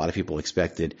 I think a lot of people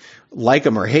expected, like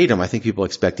him or hate him, I think people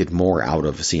expected more out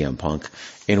of CM Punk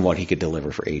and what he could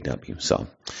deliver for AEW. So,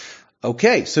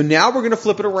 okay. So now we're going to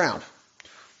flip it around.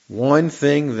 One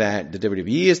thing that the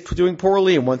WWE is doing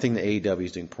poorly and one thing that AEW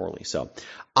is doing poorly. So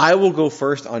I will go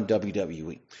first on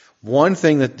WWE. One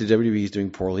thing that the WWE is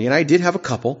doing poorly, and I did have a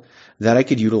couple that I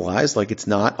could utilize, like it's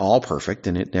not all perfect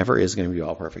and it never is going to be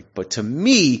all perfect. But to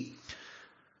me,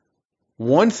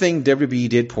 one thing WWE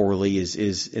did poorly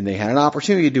is, and they had an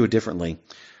opportunity to do it differently.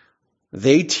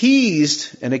 They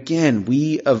teased, and again,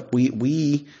 we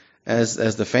as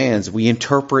the fans, we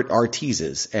interpret our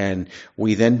teases, and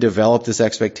we then develop this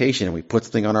expectation, and we put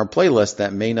something on our playlist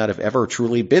that may not have ever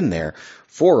truly been there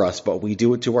for us, but we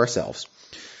do it to ourselves.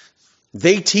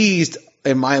 They teased,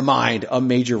 in my mind, a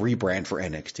major rebrand for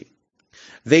NXT.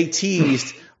 They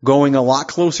teased going a lot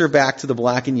closer back to the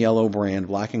black and yellow brand,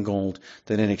 black and gold,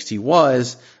 than NXT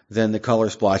was, than the color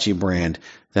splotchy brand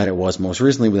that it was most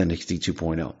recently with NXT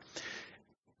 2.0.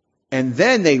 And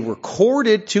then they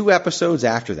recorded 2 episodes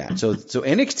after that. So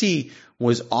NXT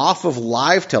was off of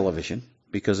live television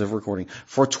because of recording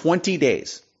for 20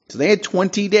 days. So they had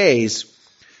 20 days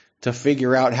to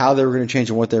figure out how they were going to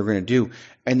change and what they were going to do.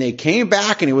 And they came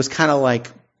back and it was kind of like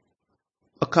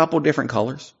a couple different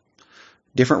colors,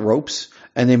 different ropes.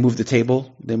 And they moved the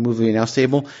table, they moved the announce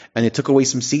table, and they took away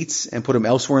some seats and put them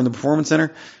elsewhere in the performance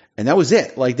center. And that was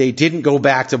it. Like, they didn't go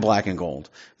back to black and gold.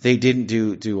 They didn't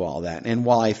do all that. And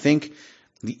while I think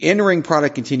the in-ring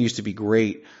product continues to be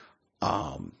great,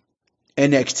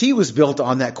 NXT was built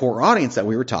on that core audience that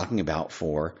we were talking about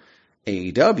for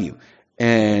AEW.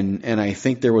 And I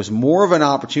think there was more of an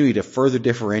opportunity to further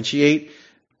differentiate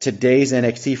today's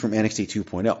NXT from NXT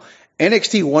 2.0.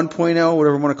 NXT 1.0,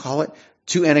 whatever you want to call it,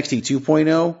 to NXT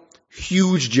 2.0,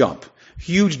 huge jump,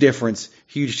 huge difference,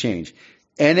 huge change.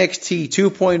 NXT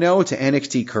 2.0 to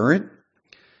NXT current,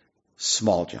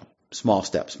 small jump, small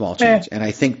step, small change. And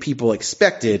I think people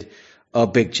expected a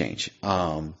big change.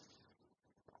 I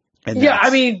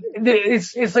mean,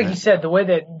 it's like you said, the way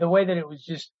that it was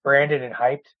just branded and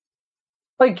hyped.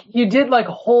 Like, you did like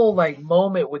a whole like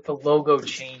moment with the logo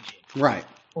changing. Right.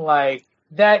 Like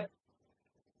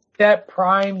that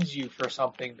primes you for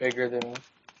something bigger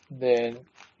than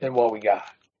what we got.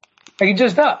 Like, it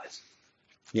just does.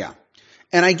 Yeah.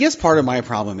 And I guess part of my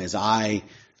problem is I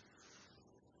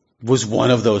was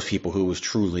one of those people who was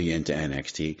truly into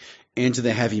NXT, into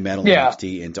the heavy metal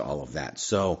NXT, into all of that.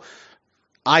 So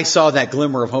I saw that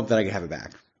glimmer of hope that I could have it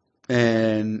back.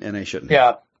 And I shouldn't have.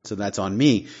 Yeah. So that's on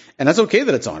me. And that's okay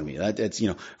that it's on me. It's,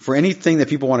 for anything that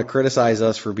people want to criticize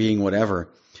us for being whatever,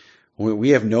 we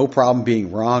have no problem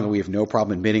being wrong, and we have no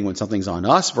problem admitting when something's on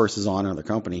us versus on another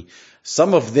company.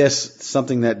 Some of this,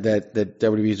 something that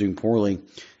WWE is doing poorly,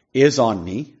 is on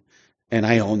me, and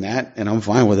I own that, and I'm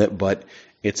fine with it, but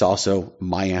it's also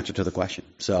my answer to the question.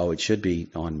 So it should be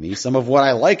on me. Some of what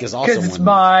I like is also on me. Because it's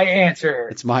my answer.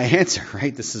 It's my answer,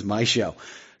 right? This is my show.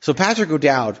 So Patrick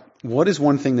O'Dowd, what is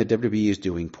one thing that WWE is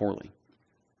doing poorly?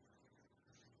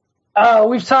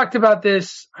 We've talked about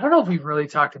this. I don't know if we've really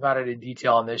talked about it in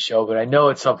detail on this show, but I know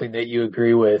it's something that you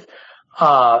agree with.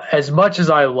 As much as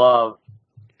I love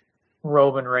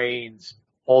Roman Reigns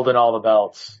holding all the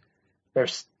belts,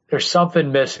 there's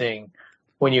something missing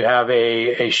when you have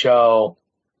a show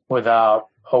without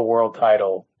a world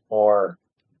title or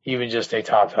even just a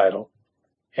top title.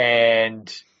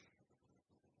 And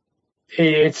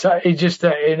it's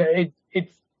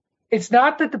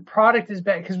not that the product is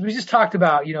bad, because we just talked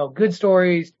about, good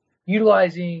stories,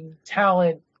 utilizing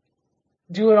talent,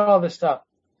 doing all this stuff.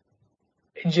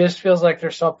 It just feels like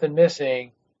there's something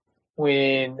missing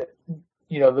when,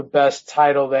 the best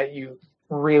title that you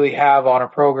really have on a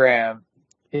program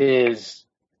is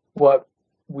what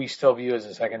we still view as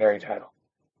a secondary title.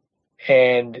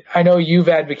 And I know you've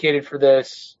advocated for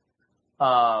this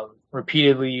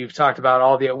repeatedly. We've talked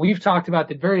about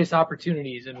the various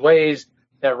opportunities and ways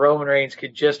that Roman Reigns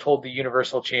could just hold the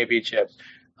Universal Championship.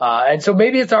 And so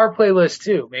maybe it's our playlist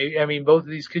too. Both of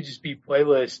these could just be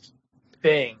playlist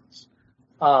things.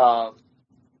 But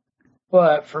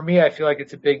for me, I feel like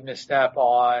it's a big misstep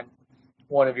on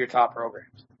one of your top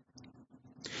programs.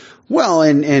 Well,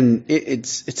 and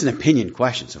it's an opinion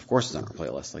question, so of course it's on our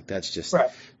playlist. Like that's just right.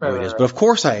 It is. But of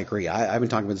course I agree. I've been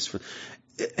talking about this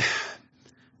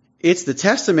it's the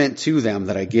testament to them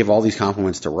that I give all these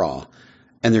compliments to Raw,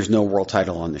 and there's no world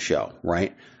title on the show,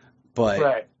 right?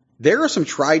 But there are some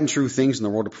tried and true things in the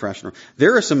world of professional.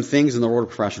 There are some things in the world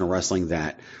of professional wrestling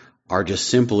that are just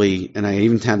simply, and I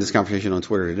even had this conversation on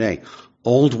Twitter today,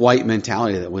 old white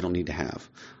mentality that we don't need to have.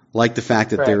 Like the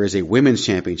fact that there is a women's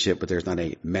championship, but there's not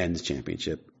a men's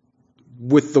championship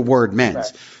with the word men's.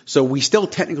 Right. So we still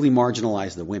technically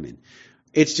marginalize the women.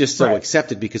 It's just so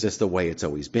accepted because it's the way it's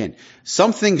always been.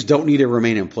 Some things don't need to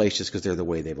remain in place just because they're the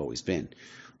way they've always been.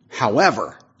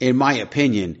 However, in my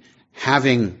opinion,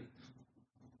 having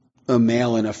a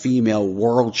male and a female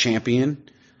world champion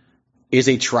is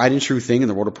a tried and true thing in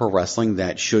the world of pro wrestling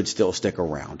that should still stick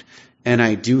around. And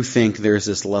I do think there's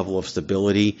this level of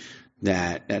stability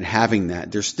that having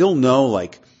that, there's still no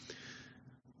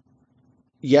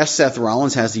yes, Seth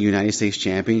Rollins has the United States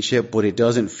Championship, but it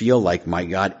doesn't feel like, my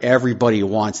God, everybody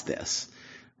wants this.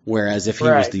 Whereas if he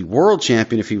was the world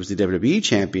champion, if he was the WWE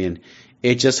champion,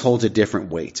 it just holds a different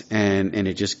weight and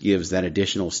it just gives that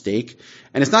additional stake.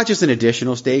 And it's not just an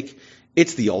additional stake,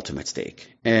 it's the ultimate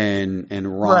stake. And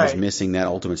Raw is missing that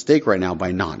ultimate stake right now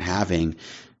by not having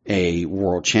a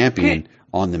world champion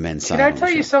on the men's side. Can I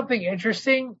tell you something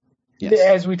interesting? Yes.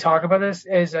 As we talk about this,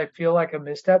 as I feel like a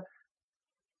misstep.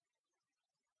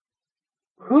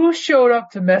 Who showed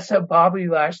up to mess up Bobby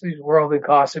Lashley's world and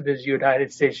cost him his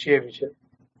United States Championship?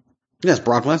 Yes,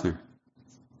 Brock Lesnar.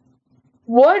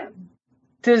 What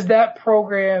does that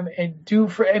program do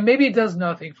for, and maybe it does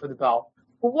nothing for the belt,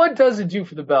 but what does it do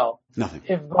for the belt? Nothing.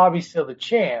 If Bobby's still the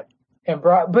champ and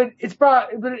but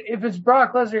if it's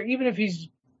Brock Lesnar, even if he's,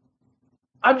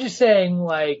 I'm just saying,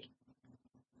 like,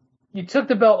 you took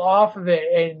the belt off of it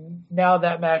and now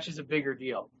that match is a bigger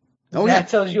deal. Oh, that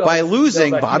tells you by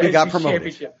losing, Bobby got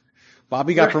promoted.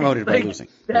 Bobby got promoted by losing.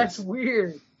 That's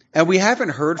weird. And we haven't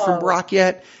heard from Brock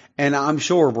yet, and I'm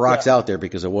sure Brock's out there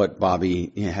because of what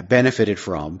Bobby benefited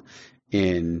from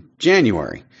in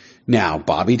January. Now,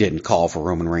 Bobby didn't call for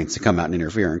Roman Reigns to come out and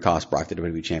interfere and cost Brock the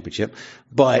WWE Championship,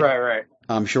 but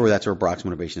I'm sure that's where Brock's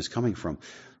motivation is coming from.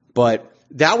 But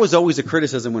that was always a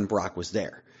criticism when Brock was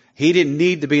there. He didn't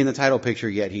need to be in the title picture,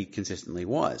 yet he consistently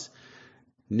was.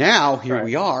 Now, here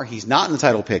we are. He's not in the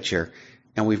title picture,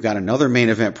 and we've got another main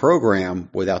event program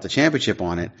without the championship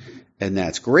on it, and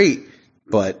that's great.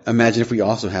 But imagine if we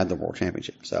also had the world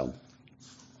championship. So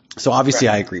obviously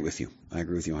I agree with you. I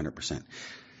agree with you 100%.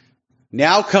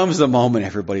 Now comes the moment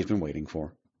everybody's been waiting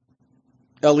for.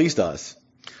 At least us.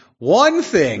 One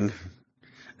thing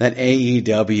that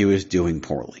AEW is doing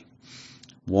poorly.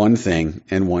 One thing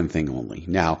and one thing only.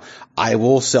 Now, I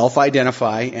will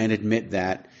self-identify and admit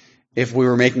that if we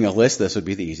were making a list, this would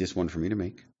be the easiest one for me to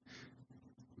make.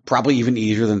 Probably even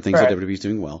easier than things that WWE is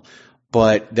doing well.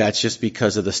 But that's just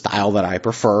because of the style that I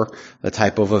prefer, the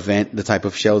type of event, the type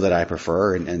of show that I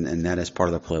prefer, and that is part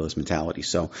of the playlist mentality.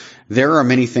 So there are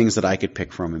many things that I could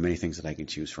pick from and many things that I could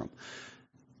choose from.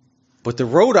 But the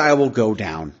road I will go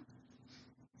down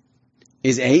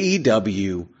is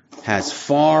AEW has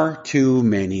far too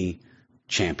many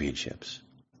championships.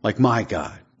 Like, my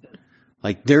God.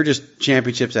 Like, they're just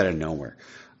championships out of nowhere.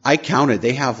 I counted,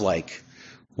 they have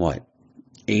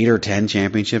 8 or 10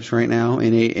 championships right now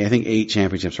I think 8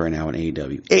 championships right now in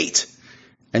AEW. 8!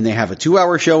 And they have a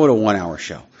 2-hour show and a 1-hour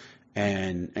show.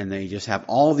 And they just have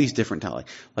all these different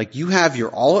talents. Like, you have your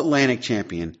All-Atlantic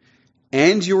champion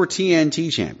and your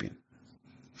TNT champion.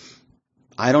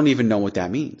 I don't even know what that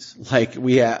means. Like,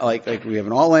 we have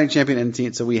an All-Atlantic champion and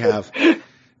TNT, so we have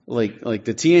like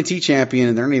the TNT champion,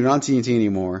 and they're not even on TNT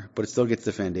anymore, but it still gets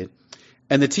defended.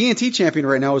 And the TNT champion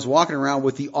right now is walking around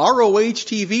with the ROH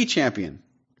TV champion,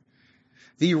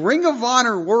 the Ring of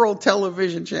Honor World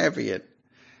Television champion,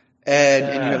 and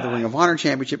you have the Ring of Honor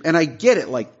championship. And I get it.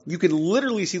 Like, you can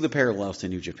literally see the parallels to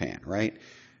New Japan, right?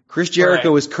 Chris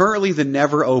Jericho is currently the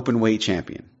never open weight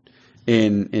champion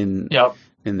in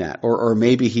that, or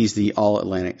maybe he's the All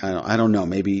Atlantic. I don't know.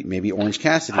 Maybe Orange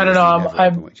Cassidy. I don't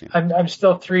know. I'm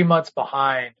still 3 months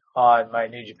behind on my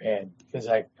New Japan because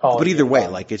But either way,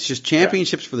 it's just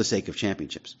championships for the sake of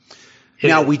championships.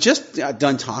 Now we just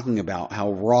done talking about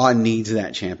how Raw needs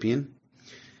that champion.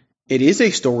 It is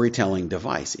a storytelling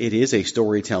device. It is a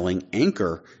storytelling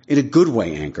anchor, in a good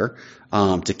way anchor,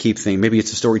 to keep things. Maybe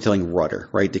it's a storytelling rudder,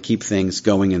 right, to keep things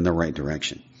going in the right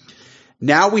direction.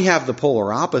 Now we have the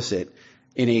polar opposite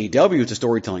in AEW. It's a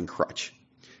storytelling crutch.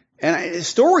 And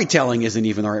storytelling isn't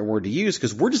even the right word to use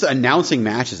because we're just announcing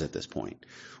matches at this point.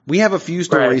 We have a few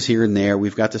stories here and there.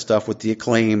 We've got the stuff with the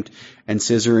Acclaimed and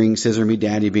scissoring, Scissor Me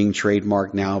Daddy being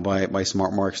trademarked now by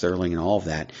Smart Mark Sterling and all of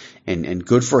that. And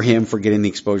good for him for getting the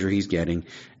exposure he's getting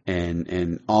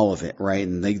and all of it, right?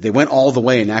 And they went all the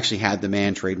way and actually had the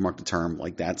man trademark the term.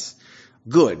 Like that's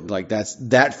good. Like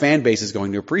that fan base is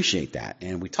going to appreciate that.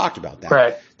 And we talked about that.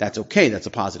 Right. That's okay. That's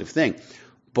a positive thing.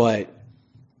 But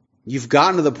you've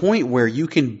gotten to the point where you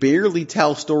can barely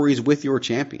tell stories with your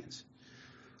champions.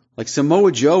 Like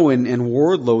Samoa Joe and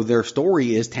Wardlow, their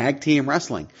story is tag team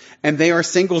wrestling. And they are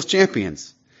singles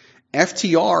champions.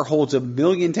 FTR holds 1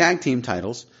 million tag team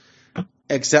titles,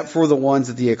 except for the ones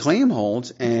that the Acclaim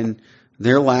holds. And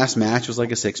their last match was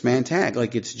like a 6-man tag.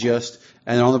 Like it's just,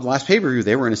 and on the last pay-per-view,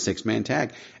 they were in a 6-man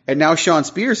tag. And now Shawn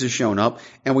Spears has shown up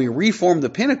and we reformed the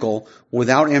Pinnacle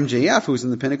without MJF, who was in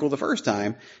the Pinnacle the first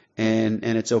time. And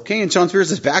it's okay. And Shawn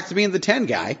Spears is back to being the 10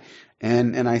 guy.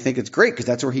 And I think it's great because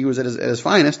that's where he was at his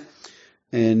finest.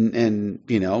 And,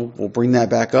 you know, we'll bring that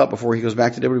back up before he goes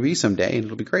back to WWE someday and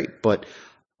it'll be great. But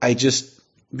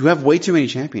you have way too many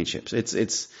championships.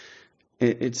 It's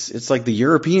like the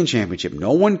European Championship.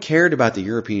 No one cared about the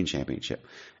European Championship.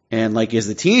 And like, is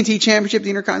the TNT Championship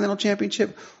the Intercontinental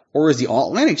Championship or is the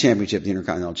All-Atlantic Championship the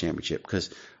Intercontinental Championship?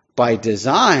 Because by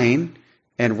design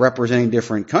and representing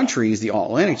different countries, the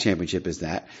All-Atlantic Championship is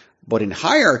that. But in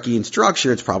hierarchy and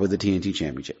structure, it's probably the TNT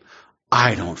Championship.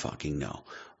 I don't fucking know.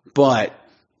 But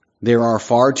there are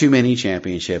far too many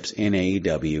championships in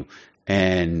AEW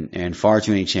and far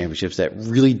too many championships that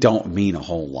really don't mean a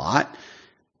whole lot.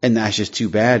 And that's just too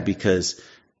bad because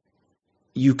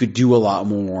you could do a lot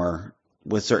more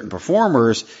with certain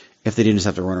performers if they didn't just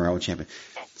have to run around with champions.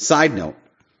 Side note,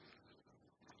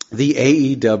 the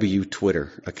AEW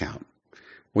Twitter account,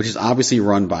 which is obviously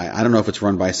run by, I don't know if it's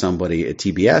run by somebody at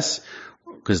TBS,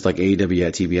 because it's like AEW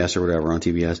at TBS or whatever on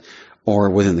TBS, or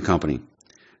within the company,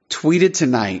 tweeted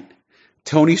tonight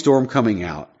Tony Storm coming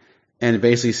out and it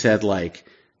basically said like,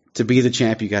 to be the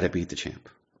champ, you got to beat the champ.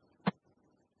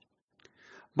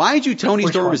 Mind you, Tony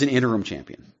Storm is an interim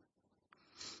champion.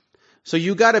 So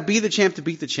you got to be the champ to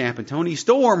beat the champ. And Tony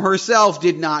Storm herself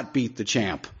did not beat the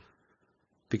champ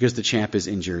because the champ is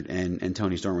injured and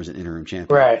Tony Storm is an interim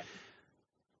champion. Right.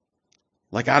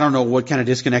 Like, I don't know what kind of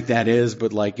disconnect that is,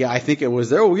 but like, yeah, I think it was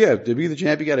there. Oh yeah, to be the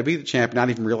champ, you got to be the champ. Not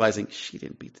even realizing she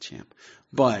didn't beat the champ.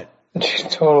 But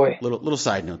totally. Little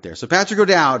side note there. So Patrick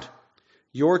O'Dowd,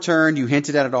 your turn. You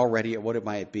hinted at it already at what it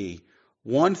might be.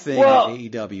 One thing that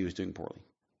AEW is doing poorly.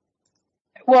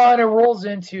 Well, and it rolls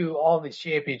into all these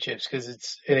championships because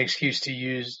it's an excuse to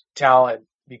use talent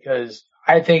because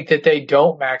I think that they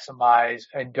don't maximize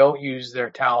and don't use their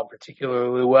talent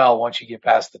particularly well once you get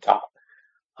past the top.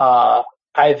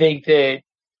 I think that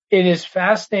it is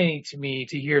fascinating to me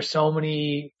to hear so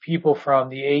many people from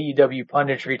the AEW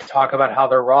punditry talk about how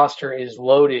their roster is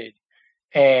loaded,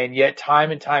 and yet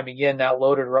time and time again that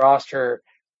loaded roster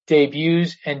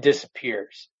debuts and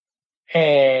disappears.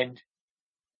 And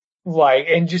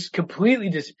just completely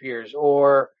disappears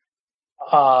or,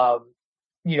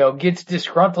 gets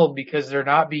disgruntled because they're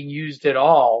not being used at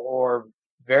all or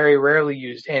very rarely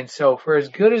used. And so for as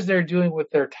good as they're doing with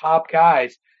their top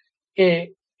guys,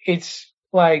 it's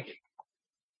like,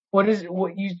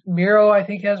 Miro, I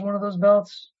think, has one of those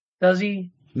belts. Does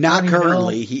he? Not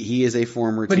currently. He is a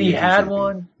former but he had champion.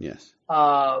 one. Yes.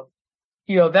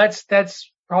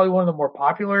 That's probably one of the more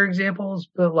popular examples,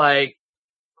 but like,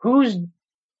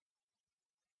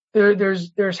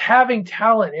 there's having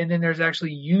talent and then there's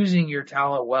actually using your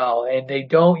talent well, and they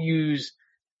don't use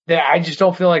that. I just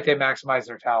don't feel like they maximize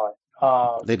their talent.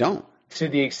 They don't. To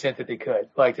the extent that they could.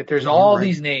 Like that there's all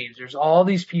these names, there's all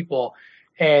these people,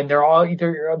 and they're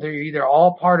either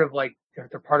all part of like,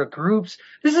 they're part of groups.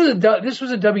 This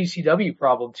was a WCW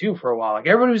problem too for a while. Like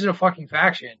everybody was in a fucking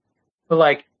faction, but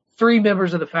like 3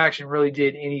 members of the faction really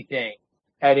did anything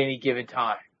at any given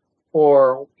time.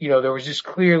 Or, there was just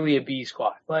clearly a B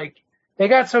squad. Like they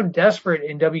got so desperate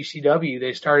in WCW,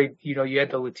 they started, you had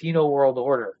the Latino World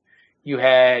Order. You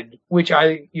had, which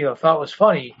I, thought was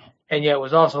funny, and yet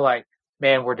was also like,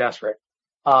 man, we're desperate.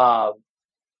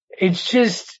 It's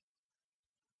just,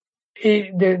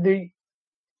 there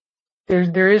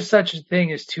is such a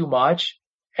thing as too much,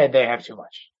 and they have too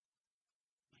much.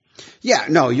 Yeah,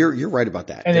 no, you're right about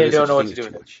that. And they don't know what to do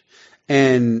with it.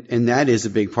 And that is a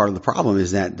big part of the problem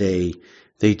is that they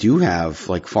do have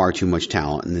like far too much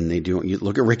talent, and then you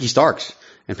look at Ricky Starks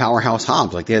and Powerhouse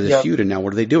Hobbs, like they had this feud, and now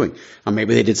what are they doing? Or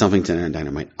maybe they did something to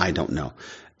Dynamite. I don't know.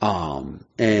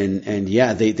 And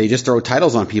yeah, they just throw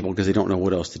titles on people because they don't know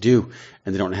what else to do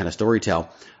and they don't know how to storytell.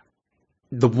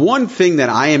 The one thing that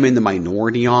I am in the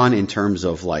minority on in terms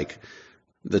of like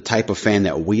the type of fan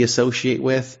that we associate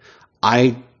with,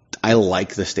 I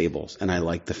like the stables and I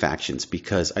like the factions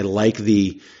because I like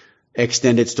the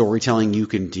extended storytelling you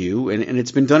can do. And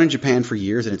it's been done in Japan for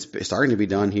years and it's starting to be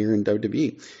done here in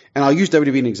WWE. And I'll use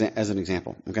WWE as an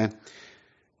example. Okay.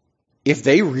 If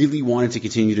they really wanted to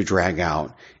continue to drag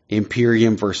out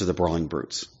Imperium versus the Brawling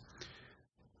Brutes,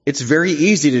 it's very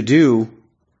easy to do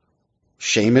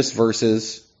Sheamus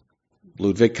versus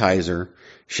Ludwig Kaiser,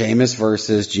 Sheamus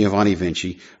versus Giovanni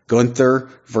Vinci, Gunther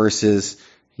versus,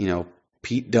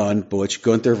 Pete Dunne, Butch,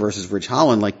 Gunther versus Ridge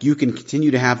Holland. Like, you can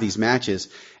continue to have these matches,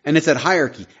 and it's that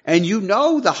hierarchy. And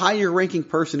the higher ranking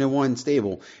person in one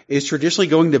stable is traditionally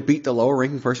going to beat the lower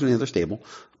ranking person in the other stable,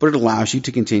 but it allows you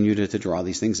to continue to draw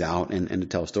these things out and to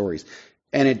tell stories.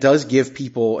 And it does give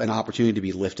people an opportunity to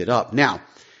be lifted up. Now,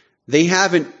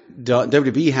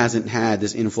 WWE hasn't had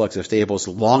this influx of stables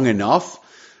long enough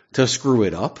to screw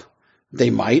it up. They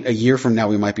might. A year from now,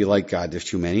 we might be like, God, there's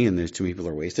too many and there's too many people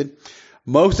are wasted.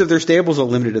 Most of their stables are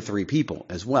limited to 3 people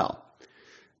as well.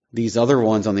 These other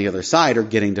ones on the other side are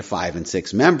getting to 5 and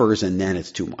 6 members, and then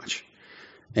it's too much.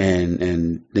 And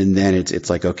then it's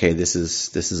like, okay, this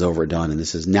is overdone, and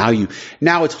this is now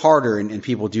it's harder, and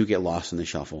people do get lost in the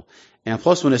shuffle. And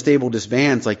plus, when a stable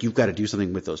disbands, like, you've got to do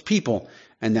something with those people,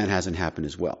 and that hasn't happened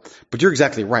as well. But you're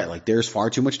exactly right. Like, there's far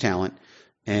too much talent,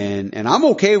 and I'm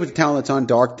okay with the talent that's on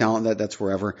Dark, talent that's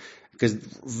wherever, because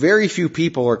very few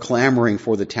people are clamoring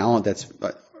for the talent that's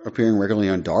appearing regularly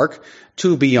on Dark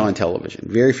to be on television.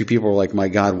 Very few people are like, my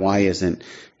God, why isn't,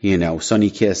 Sonny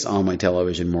Kiss on my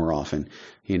television more often?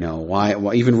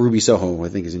 Why even Ruby Soho, I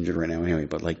think, is injured right now anyway,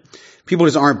 but like, people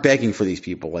just aren't begging for these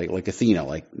people, like Athena,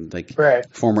 like right.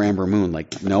 Former Amber Moon.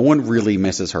 Like, no one really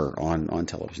misses her on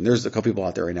television. There's a couple people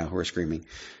out there right now who are screaming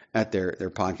at their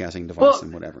podcasting device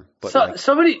and whatever. But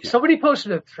somebody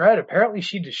posted a thread. Apparently,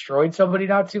 she destroyed somebody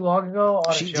not too long ago on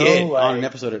a show. She did on an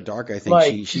episode of Dark. I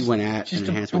think she went at just an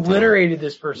enhancement. Obliterated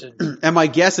this person. And my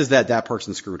guess is that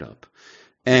person screwed up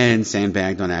and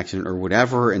sandbagged on accident or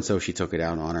whatever, and so she took it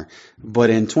out on her. But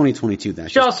in 2022,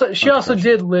 she also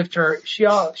did lift her. She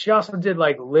also did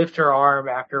lift her arm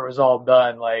after it was all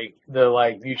done, like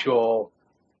the mutual.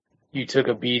 You took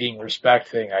a beating respect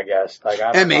thing, I guess.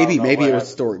 Maybe it was a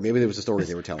story. Maybe there was a story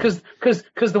they were telling.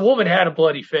 Because the woman had a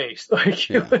bloody face.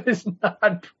 It was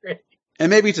not pretty. And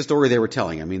maybe it's a story they were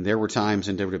telling. I mean, there were times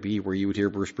in WWE where you would hear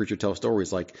Bruce Pritchard tell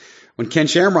stories like when Ken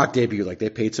Shamrock debuted, like they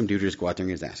paid some dude to just go out there and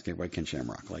get his ass kicked by Ken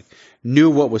Shamrock. Like, knew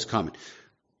what was coming.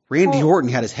 Randy Orton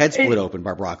had his head split open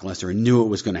by Brock Lesnar and knew it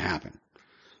was going to happen.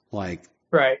 Like,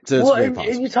 right. So it's very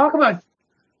possible. And you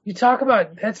talk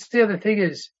about that's the other thing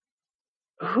is,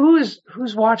 who's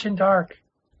watching Dark?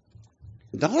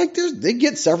 They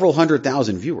get several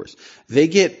 100,000 viewers. They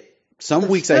get some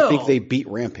weeks. Still, I think they beat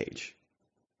Rampage.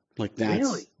 Like that's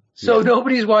really so. Yeah.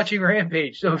 Nobody's watching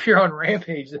Rampage. So if you're on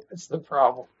Rampage, that's the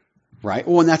problem. Right.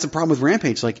 Well, and that's the problem with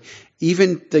Rampage. Like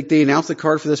even like they announced the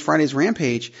card for this Friday's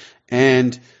Rampage,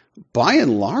 and by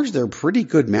and large, they're pretty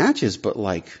good matches. But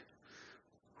like,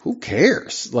 who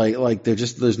cares? Like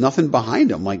there's nothing behind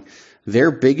them. Like.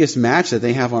 Their biggest match that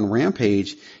they have on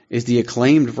Rampage is the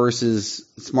Acclaimed versus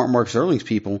Smart Mark Sterling's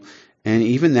people, and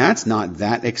even that's not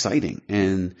that exciting.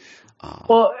 And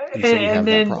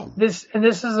this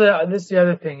is the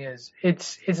other thing is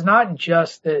it's not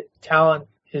just that talent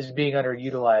is being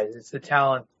underutilized; it's the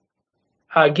talent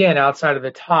again outside of the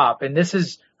top. And this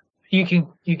is you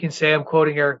can say I'm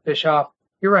quoting Eric Bischoff.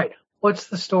 You're right. What's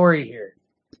the story here?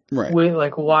 Right.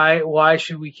 Why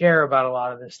should we care about a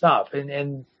lot of this stuff?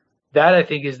 And that, I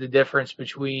think, is the difference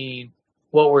between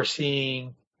what we're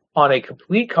seeing on a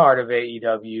complete card of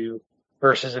AEW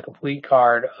versus a complete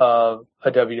card of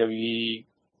a WWE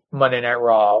Monday Night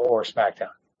Raw or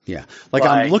SmackDown. Yeah. Like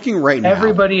I'm looking right now.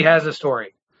 Everybody has a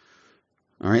story.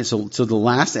 All right. So the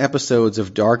last episodes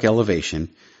of Dark Elevation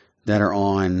that are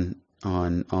on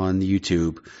the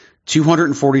YouTube,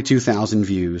 242,000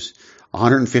 views,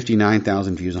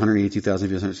 159,000 views, 182,000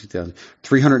 views, 160,000,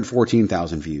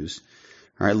 314,000 views.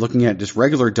 All right, looking at just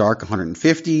regular Dark,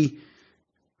 150,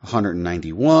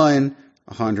 191,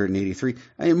 183.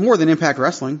 I mean, more than Impact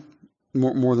Wrestling,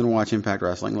 more than Watch Impact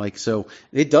Wrestling. Like, so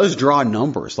it does draw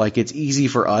numbers. Like, it's easy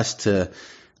for us to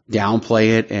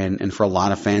downplay it, and for a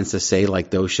lot of fans to say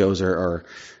like those shows are.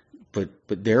 But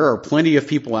there are plenty of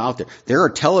people out there. There are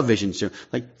television shows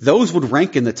like those would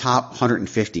rank in the top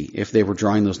 150 if they were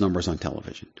drawing those numbers on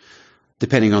television,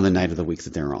 depending on the night of the week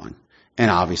that they're on,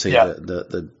 and obviously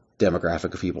the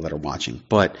demographic of people that are watching.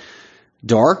 But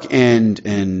Dark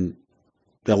and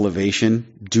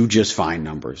Elevation do just fine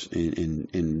numbers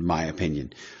in my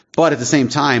opinion. But at the same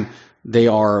time, they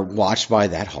are watched by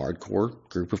that hardcore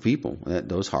group of people,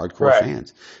 those hardcore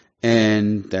fans.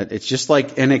 And that it's just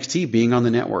like NXT being on the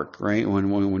network, right?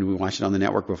 When we watched it on the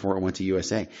network before it went to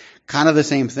USA, kind of the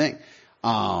same thing.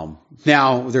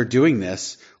 Now they're doing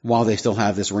this while they still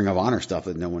have this Ring of Honor stuff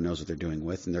that no one knows what they're doing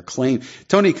with, and they're claiming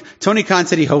Tony Khan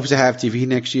said he hopes to have TV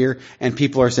next year, and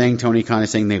people are saying Tony Khan is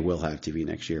saying they will have TV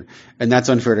next year, and that's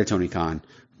unfair to Tony Khan,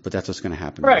 but that's what's going to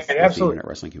happen with the internet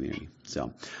wrestling community.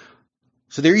 So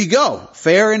there you go,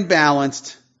 fair and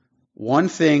balanced. One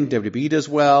thing WWE does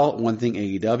well, one thing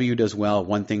AEW does well,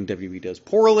 one thing WWE does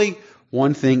poorly,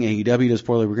 one thing AEW does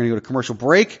poorly. We're going to go to commercial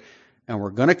break. And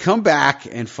we're going to come back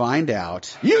and find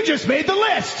out. You just made the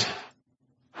list!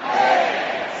 8, 7,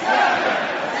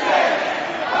 6,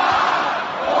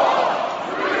 5,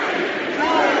 4, 3, 2,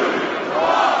 1.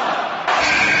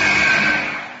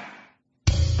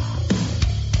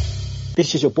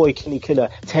 This is your boy Kenny Killer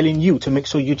telling you to make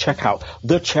sure you check out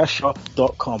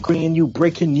thechairshot.com, bringing you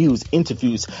breaking news,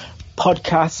 interviews,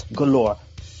 podcasts galore,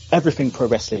 everything pro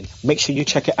wrestling. Make sure you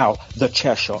check it out,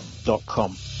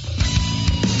 thechairshot.com.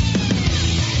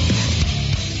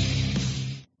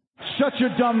 Shut your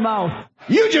dumb mouth.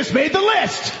 You just made the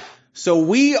list. So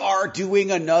we are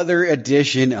doing another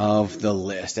edition of The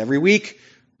List. Every week,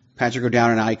 Patrick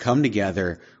O'Dowd and I come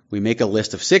together. We make a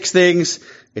list of 6 things.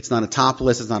 It's not a top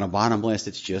list. It's not a bottom list.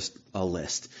 It's just a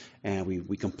list. And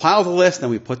we compile the list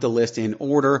and we put the list in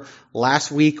order.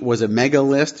 Last week was a mega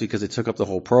list because it took up the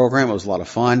whole program. It was a lot of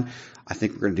fun. I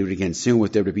think we're going to do it again soon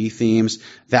with WWE themes.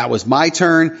 That was my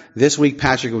turn. This week,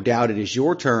 Patrick O'Dowd, it is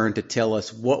your turn to tell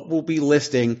us what we'll be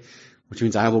listing, which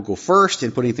means I will go first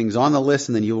in putting things on the list,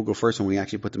 and then you will go first when we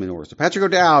actually put them in order. So Patrick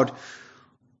O'Dowd,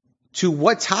 to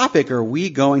what topic are we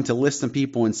going to list some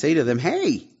people and say to them,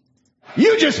 hey,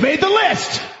 you just made the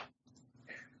list?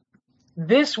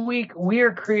 This week, we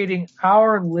are creating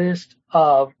our list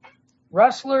of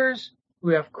wrestlers who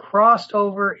have crossed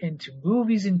over into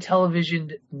movies and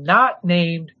television not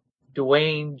named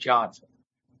Dwayne Johnson.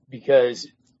 Because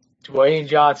Dwayne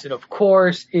Johnson, of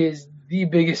course, is the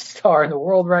biggest star in the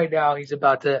world right now. He's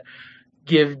about to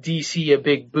give DC a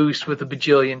big boost with $1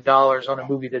 bajillion on a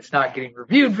movie that's not getting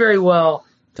reviewed very well.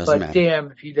 Doesn't matter.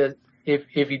 Damn if he does, if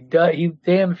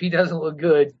he doesn't look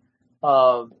good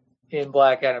in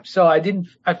Black Adam. So I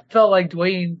felt like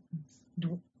The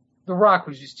Rock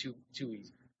was just too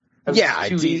easy. Yeah,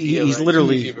 he's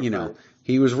literally,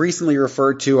 he was recently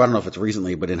referred to, I don't know if it's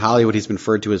recently, but in Hollywood he's been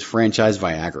referred to as franchise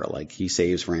Viagra. Like, he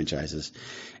saves franchises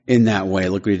in that way.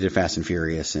 Look what he did Fast and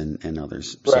Furious and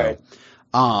others. Right.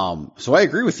 So I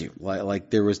agree with you. Like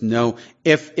there was no,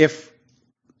 if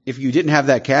you didn't have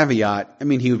that caveat, I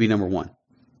mean, he would be number one.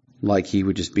 Like, he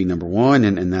would just be number one,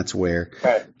 and that's where,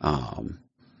 right.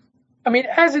 I mean,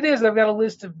 as it is, I've got a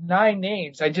list of 9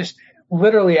 names. I just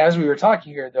literally, as we were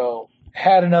talking here, though,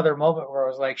 had another moment where I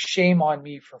was like, shame on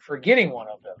me for forgetting one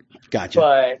of them. Gotcha.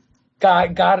 But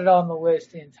got it on the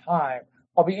list in time.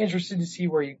 I'll be interested to see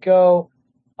where you go,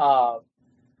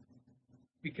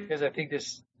 because I think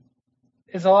this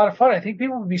is a lot of fun. I think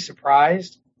people would be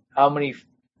surprised how many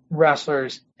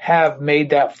wrestlers have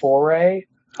made that foray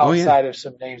outside of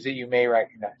some names that you may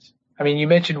recognize. I mean, you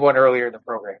mentioned one earlier in the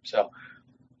program, so.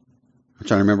 I'm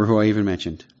trying to remember who I even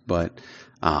mentioned, but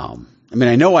I mean,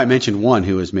 I know I mentioned one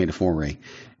who has made a foray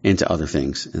into other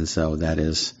things, and so that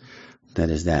is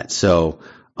that. So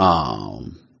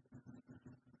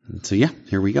yeah,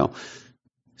 here we go.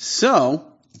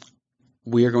 So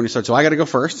we are going to start. So I got to go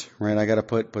first, right? I got to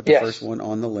put the first one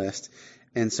on the list,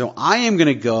 and so I am going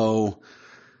to go.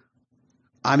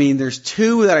 I mean, there's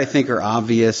 2 that I think are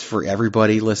obvious for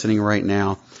everybody listening right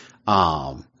now.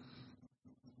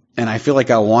 And I feel like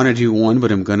I want to do one,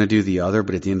 but I'm going to do the other.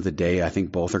 But at the end of the day, I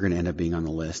think both are going to end up being on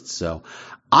the list. So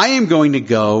I am going to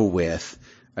go with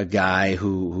a guy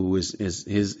who is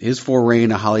his foray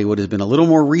into Hollywood has been a little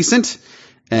more recent,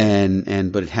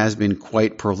 but it has been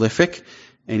quite prolific,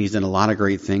 and he's done a lot of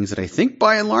great things that I think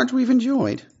by and large we've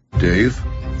enjoyed. Dave,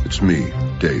 it's me,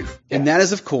 Dave. And that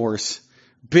is, of course,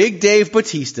 Big Dave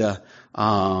Batista.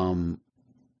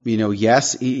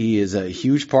 Yes, he is a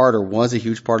huge part, or was a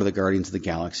huge part of the Guardians of the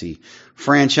Galaxy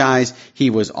franchise. He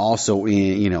was also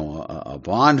in, a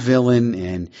Bond villain,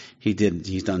 and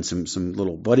he's done some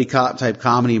little buddy cop type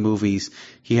comedy movies.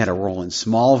 He had a role in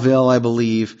Smallville, I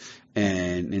believe.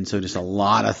 And so just a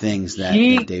lot of things that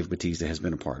Dave Batista has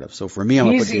been a part of. So for me, I'm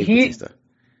going to put Dave Batista.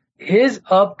 His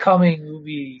upcoming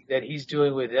movie that he's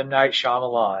doing with M. Night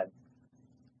Shyamalan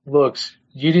looks,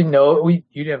 you didn't know, you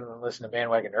didn't listen to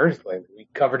Bandwagon Nerds lately. We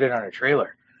covered it on a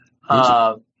trailer.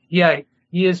 Yeah,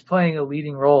 he is playing a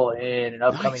leading role in an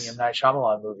upcoming M. Night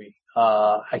Shyamalan movie.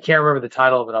 I can't remember the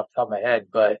title of it off the top of my head,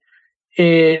 but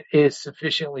it is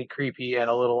sufficiently creepy and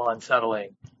a little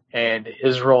unsettling, and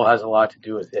his role has a lot to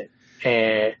do with it.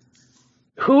 And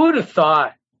who would have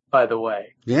thought, by the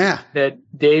way, that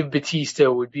Dave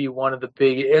Bautista would be one of the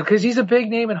big, because he's a big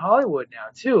name in Hollywood now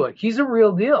too. Like, he's a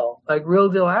real deal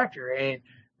actor. And,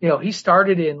 he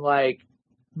started in like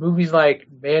movies like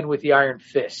Man with the Iron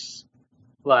Fists,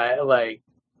 like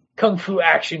kung fu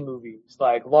action movies,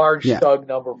 like Large Thug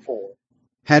Number 4.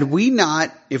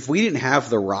 If we didn't have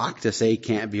The Rock to say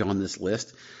can't be on this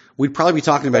list, we'd probably be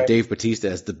talking about Dave Bautista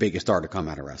as the biggest star to come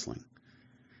out of wrestling.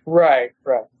 Right.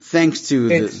 Thanks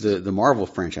to the Marvel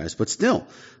franchise, but still,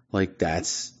 like,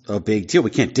 that's a big deal. We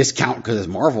can't discount because it's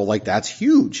Marvel. Like, that's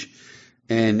huge.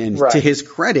 And to his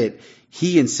credit,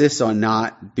 he insists on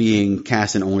not being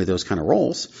cast in only those kind of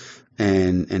roles.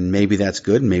 And maybe that's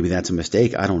good, and maybe that's a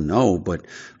mistake. I don't know, but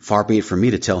far be it from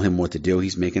me to tell him what to do.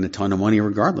 He's making a ton of money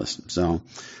regardless. So,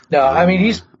 no, I mean,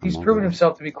 he's proven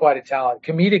himself to be quite a talent,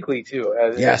 comedically too.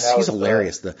 Yes, he's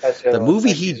hilarious. The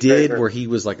movie he did where he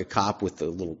was like a cop with the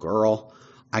little girl,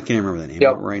 I can't remember the name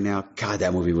of it right now. God,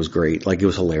 that movie was great. Like, it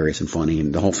was hilarious and funny,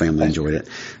 and the whole family enjoyed it.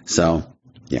 So,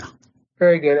 yeah.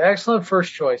 Very good. Excellent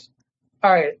first choice.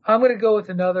 All right, I'm going to go with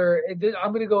the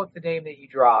name that you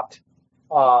dropped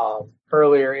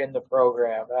earlier in the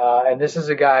program. And this is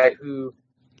a guy who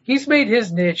he's made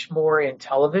his niche more in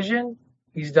television.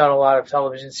 He's done a lot of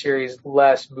television series,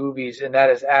 less movies, and that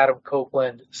is Adam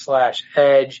Copeland /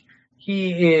 Edge.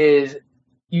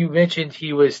 You mentioned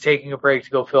he was taking a break to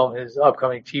go film his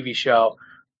upcoming TV show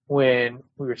when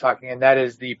we were talking, and that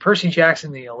is the Percy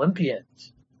Jackson, the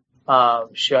Olympians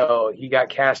show. He got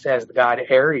cast as the god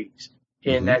Ares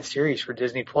in that series for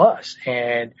Disney Plus,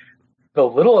 and the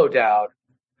little O'Dowd,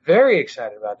 very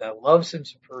excited about that. Loves him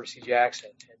some Percy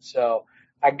Jackson. And so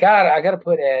I gotta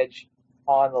put Edge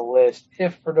on the list,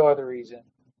 if for no other reason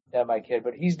than my kid.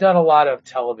 But he's done a lot of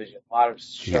television, a lot of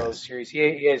shows, series.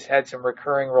 He has had some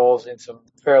recurring roles in some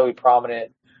fairly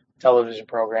prominent television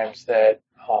programs that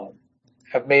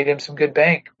have made him some good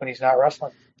bank when he's not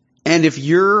wrestling. And if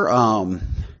you're a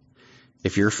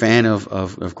fan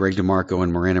of Greg DeMarco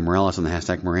and Miranda Morales on the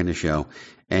Hashtag Miranda Show,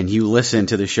 and you listen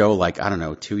to the show like,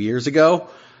 2 years ago,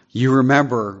 you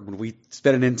remember when we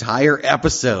spent an entire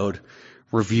episode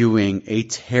reviewing a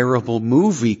terrible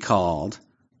movie called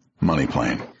Money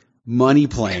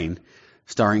Plane,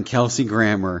 starring Kelsey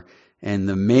Grammer, and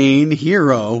the main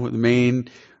hero, the main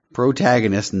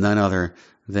protagonist, none other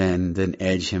than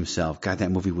Edge himself. God,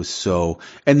 that movie was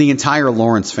and the entire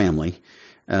Lawrence family,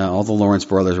 all the Lawrence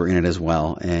brothers were in it as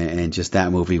well, and just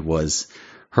that movie was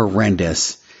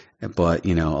horrendous. But,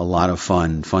 a lot of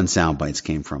fun sound bites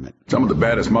came from it. Some of the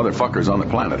baddest motherfuckers on the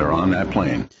planet are on that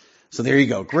plane. So there you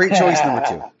go. Great choice number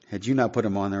 2. Had you not put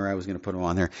him on there, I was going to put him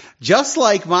on there. Just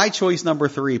like my choice number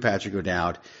 3, Patrick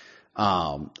O'Dowd.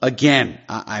 Again,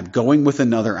 I'm going with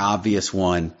another obvious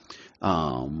one.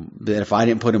 That if I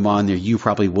didn't put him on there, you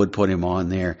probably would put him on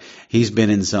there. He's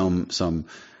been in some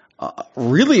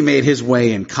really made his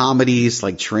way in comedies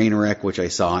like Trainwreck, which I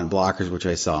saw, and Blockers, which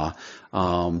I saw.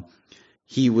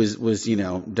 He was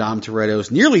Dom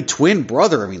Toretto's nearly twin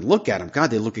brother. I mean, look at him.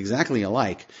 God, they look exactly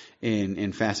alike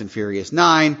in Fast and Furious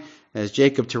 9 as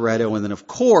Jacob Toretto. And then, of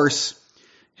course,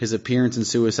 his appearance in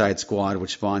Suicide Squad,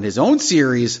 which spawned his own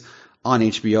series on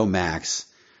HBO Max,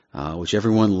 which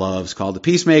everyone loves, called The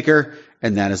Peacemaker.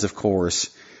 And that is, of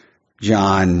course,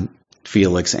 John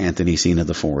Felix Anthony Cena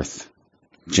IV,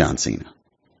 John Cena.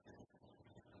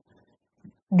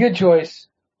 Good choice.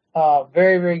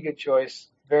 Very, very good choice.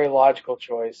 Very logical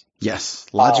choice. Yes,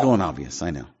 logical and obvious. I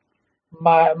know.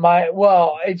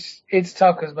 Well, it's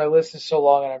tough because my list is so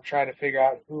long and I'm trying to figure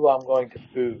out who I'm going to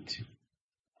boot.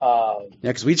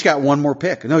 Because we each got one more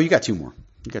pick. No, you got 2 more.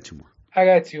 I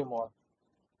got 2 more.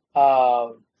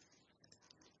 All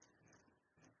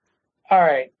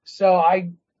right. So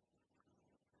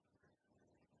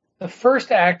the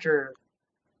first actor,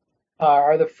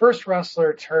 or the first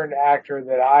wrestler turned actor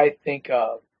that I think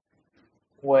of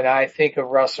when I think of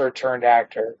wrestler turned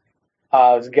actor,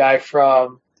 is a guy who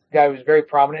was very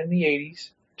prominent in the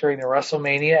 80s during the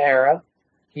WrestleMania era.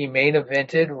 He main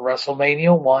evented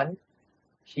WrestleMania 1.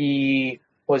 He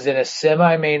was in a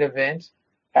semi-main event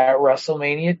at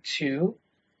WrestleMania 2,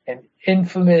 an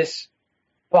infamous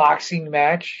boxing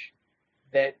match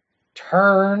that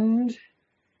turned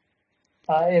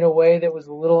in a way that was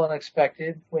a little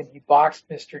unexpected when he boxed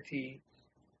Mr. T.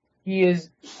 He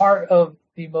is part of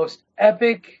the most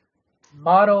epic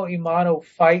mano-a-mano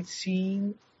fight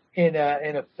scene in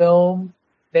a film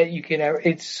that you can ever.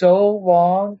 It's so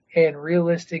long and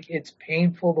realistic. It's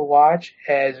painful to watch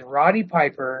as Roddy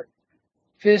Piper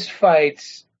fist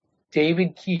fights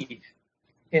David Keith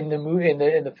in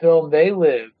the film They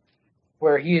Live,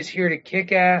 where he is here to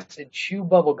kick ass and chew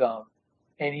bubblegum,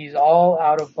 and he's all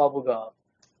out of bubblegum.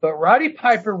 But Roddy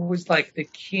Piper was like the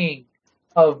king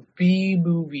of B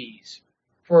movies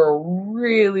for a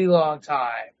really long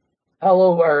time.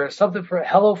 Hello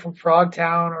from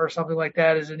Frogtown or something like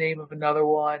that is the name of another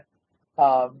one.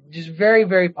 Just very,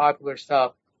 very popular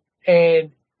stuff.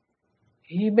 And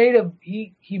he made a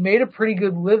pretty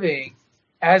good living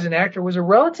as an actor, was a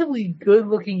relatively good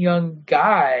looking young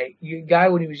guy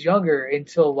when he was younger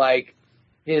until like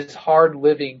his hard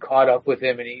living caught up with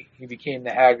him and he became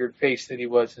the haggard face that he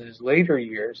was in his later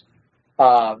years.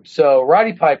 So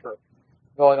Roddy Piper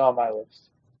going on my list.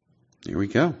 There we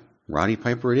go. Roddy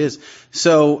Piper it is.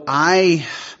 So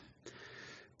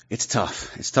it's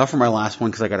tough. It's tough for my last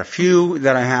one because I got a few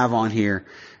that I have on here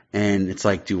and it's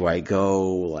like, do I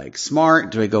go like smart?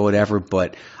 Do I go whatever?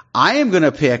 But I am going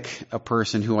to pick a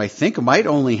person who I think might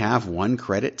only have one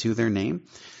credit to their name.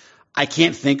 I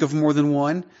can't think of more than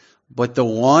one, but the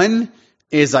one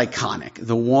is iconic.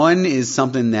 The one is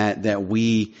something that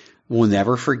we will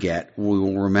never forget. We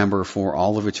will remember for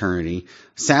all of eternity.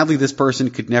 Sadly, this person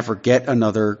could never get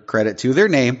another credit to their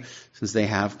name since they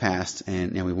have passed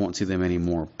and we won't see them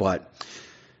anymore. But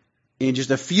in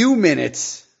just a few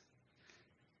minutes,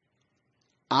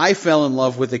 I fell in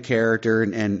love with the character,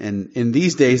 and in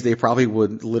these days, they probably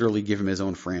would literally give him his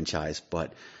own franchise.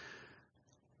 But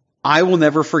I will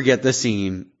never forget the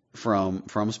scene from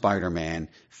Spider-Man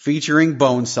featuring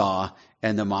Bonesaw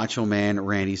and the Macho Man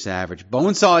Randy Savage.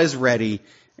 Bonesaw is ready,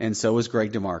 and so is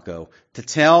Greg DeMarco, to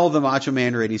tell the Macho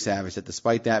Man Randy Savage that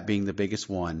despite that being the biggest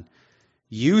one,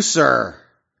 you, sir,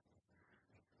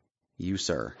 you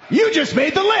just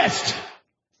made the list!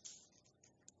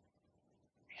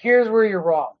 Here's where you're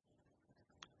wrong.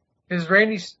 His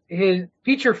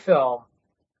feature film,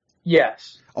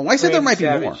 yes. Oh, I said Randy there might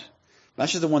Savage. be more.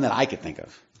 That's just the one that I could think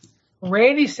of.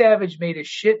 Randy Savage made a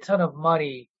shit ton of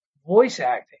money voice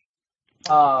acting.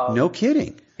 No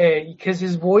kidding. Because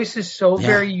his voice is so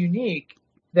very unique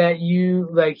that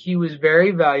he was very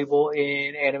valuable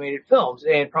in animated films.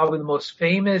 And probably the most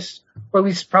famous, or at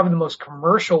least probably the most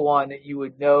commercial one that you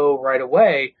would know right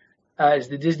away, is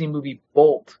the Disney movie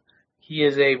Bolt. He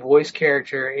is a voice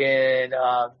character in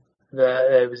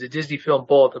it was a Disney film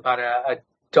Bolt about a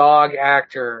dog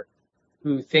actor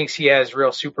who thinks he has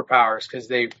real superpowers because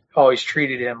they've always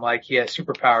treated him like he has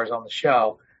superpowers on the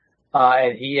show.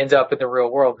 And he ends up in the real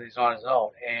world and he's on his own.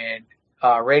 And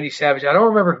Randy Savage, I don't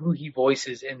remember who he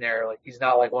voices in there. Like he's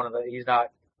not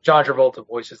John Travolta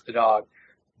voices the dog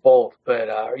Bolt. But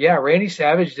Randy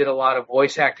Savage did a lot of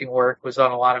voice acting work, was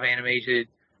on a lot of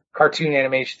cartoon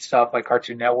animation stuff like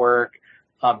Cartoon Network,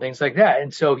 things like that.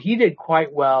 And so he did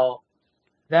quite well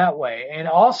that way. And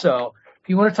also, if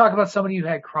you want to talk about somebody who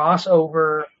had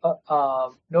crossover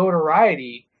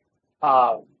notoriety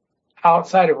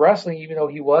outside of wrestling, even though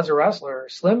he was a wrestler,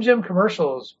 Slim Jim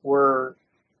commercials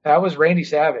that was Randy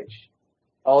Savage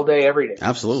all day, every day.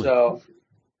 Absolutely. So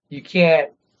you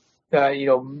can't,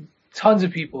 tons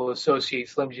of people associate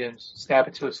Slim Jims, snap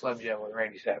it to a Slim Jim with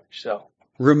Randy Savage. So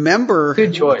remember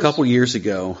good choice. A couple years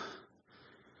ago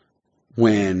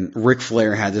when Ric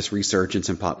Flair had this resurgence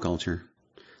in pop culture,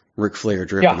 Ric Flair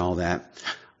drip and all that.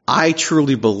 I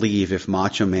truly believe if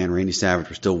Macho Man Randy Savage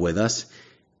were still with us,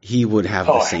 he would have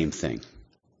the same thing.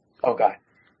 Oh, God.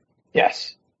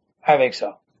 Yes, I think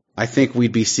so. I think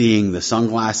we'd be seeing the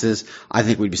sunglasses. I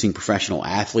think we'd be seeing professional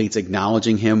athletes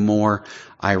acknowledging him more.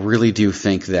 I really do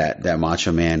think that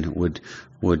Macho Man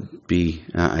would be,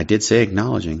 I did say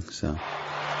acknowledging, so.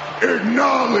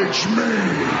 Acknowledge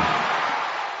me!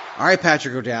 All right,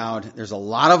 Patrick O'Dowd, there's a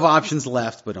lot of options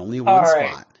left, but only one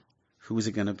spot. Who is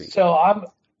it going to be? So I'm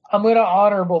going to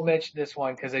honorable mention this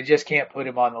one because I just can't put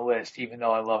him on the list, even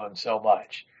though I love him so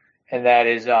much. And that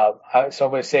is, so I'm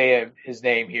going to say his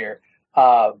name here.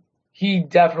 He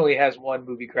definitely has one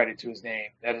movie credit to his name.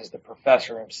 That is the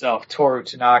professor himself, Toru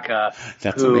Tanaka,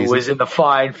 who was in the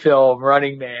fine film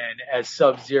Running Man as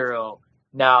Sub-Zero,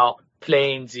 now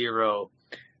Plain Zero.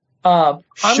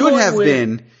 Should have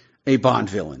been a Bond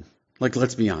villain. Like,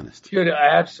 let's be honest.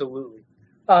 Absolutely.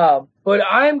 But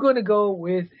I'm going to go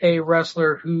with a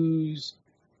wrestler who's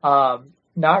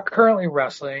not currently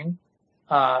wrestling,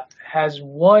 has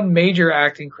one major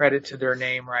acting credit to their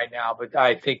name right now, but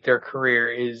I think their career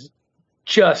is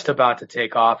just about to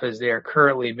take off as they are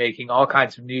currently making all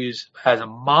kinds of news as a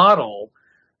model,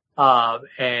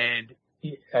 and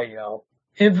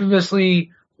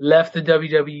infamously left the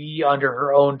WWE under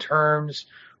her own terms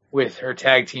with her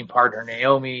tag team partner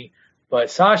Naomi. But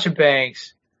Sasha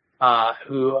Banks,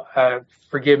 who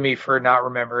forgive me for not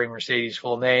remembering Mercedes'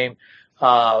 full name,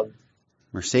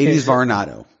 Mercedes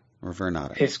Varnado or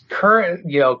Vernado is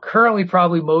currently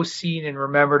probably most seen and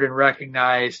remembered and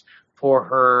recognized for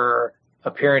her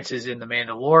appearances in The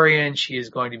Mandalorian. She is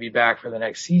going to be back for the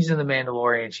next season of The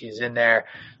Mandalorian. She is in there.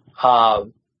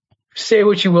 Say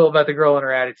what you will about the girl and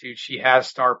her attitude. She has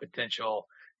star potential.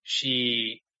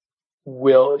 She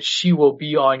will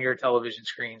be on your television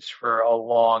screens for a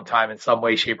long time in some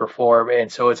way, shape, or form.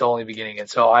 And so it's only beginning. And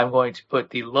so I'm going to put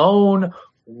the lone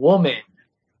woman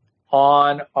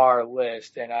on our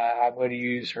list, and I'm going to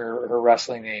use her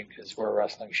wrestling name because we're a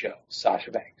wrestling show,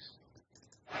 Sasha Banks.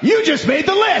 You just made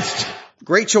the list.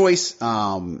 Great choice.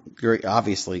 Great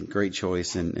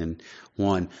choice and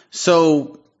one.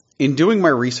 So in doing my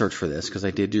research for this, because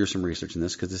I did do some research in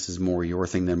this, because this is more your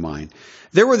thing than mine,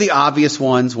 there were the obvious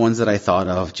ones that I thought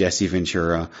of: Jesse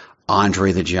Ventura,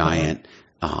 Andre the Giant.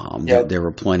 There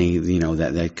were plenty,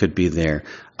 that could be there.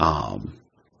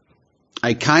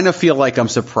 I kind of feel like I'm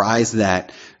surprised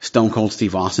that Stone Cold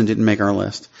Steve Austin didn't make our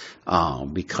list,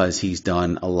 because he's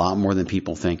done a lot more than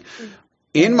people think.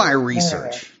 In my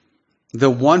research, the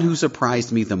one who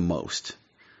surprised me the most,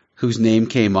 whose name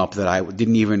came up that I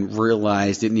didn't even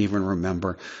realize, didn't even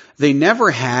remember, they never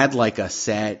had like a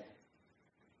set,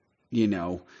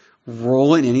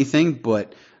 role in anything,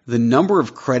 but the number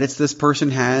of credits this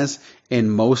person has, and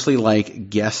mostly like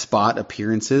guest spot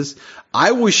appearances,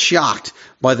 I was shocked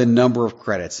by the number of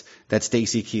credits that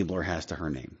Stacy Keibler has to her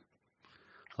name.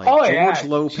 Like George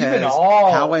Lopez,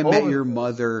 How I Met Your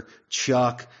Mother,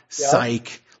 Chuck,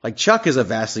 Psych. Like Chuck is a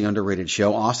vastly underrated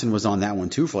show. Austin was on that one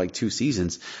too for like 2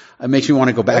 seasons. It makes me want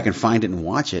to go back and find it and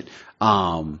watch it.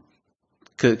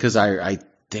 Cause I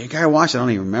think I watched it. I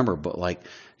don't even remember, but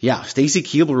Stacy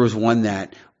Keibler was one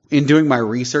that, in doing my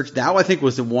research, that I think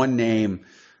was the one name.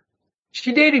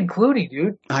 She dated Clooney,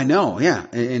 dude. I know, yeah.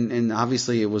 And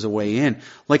obviously it was a way in.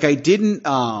 Like I didn't,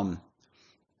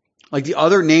 the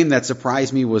other name that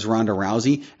surprised me was Ronda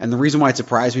Rousey. And the reason why it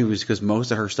surprised me was because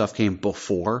most of her stuff came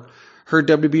before her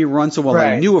WWE run. So while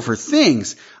I knew of her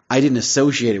things, I didn't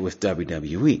associate it with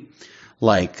WWE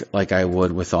like I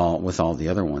would with all the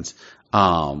other ones.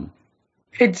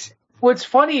 What's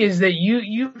funny is that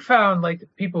you found like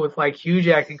people with like huge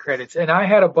acting credits, and I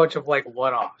had a bunch of like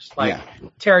one-offs,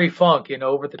 Terry Funk in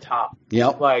Over the Top.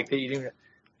 Yep. Like that you didn't.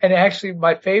 And actually,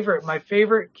 my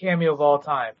favorite cameo of all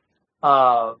time,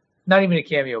 not even a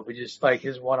cameo, but just like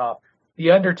his one-off,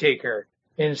 The Undertaker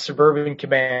in Suburban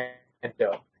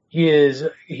Commando.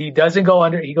 He doesn't go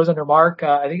under. He goes under Mark.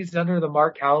 I think it's under the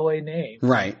Mark Calloway name.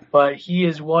 Right. But he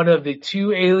is one of the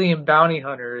 2 alien bounty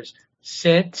hunters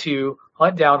sent to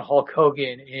hunt down Hulk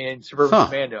Hogan in Suburban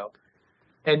Commando.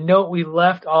 And note, we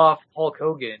left off Hulk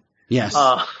Hogan. Yes.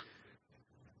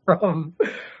 From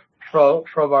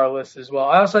our list as well.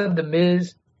 I also had The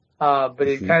Miz, but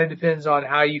it kind of depends on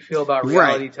how you feel about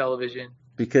reality television.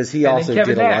 Because he also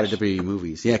did a lot of WWE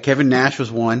movies. Yeah, Kevin Nash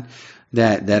was one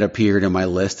that appeared in my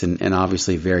list, and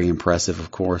obviously very impressive, of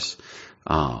course.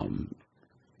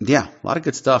 Yeah, a lot of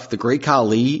good stuff. The Great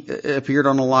Khali appeared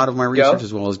on a lot of my research,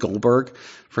 as well as Goldberg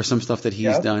for some stuff that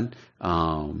he's done.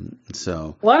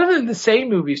 So a lot of them the same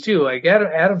movies too. Like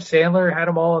Adam Sandler had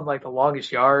them all in like The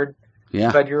Longest Yard. Yeah,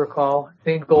 if I do recall. I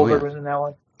think Goldberg was in that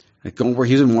one. Goldberg,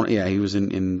 he was in one. Yeah, he was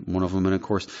in one of them, and of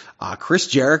course, Chris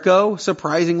Jericho.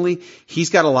 Surprisingly,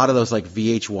 he's got a lot of those like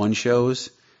VH1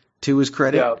 shows to his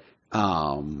credit. Yeah.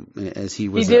 As he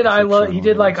was, he did I love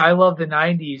the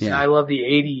 90s and I love the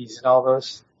 80s and all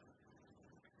those.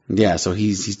 Yeah, so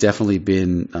he's definitely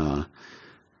been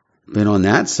on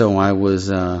that. So I was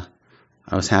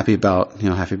happy about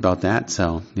that.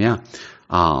 So yeah.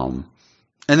 And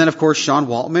then of course Sean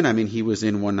Waltman. I mean, he was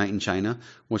in One Night in China,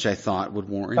 which I thought would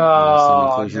warrant some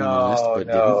inclusion on the list, but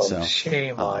didn't. So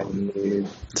shame on you.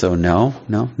 So no,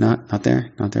 not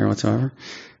there whatsoever.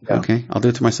 No. Okay, I'll do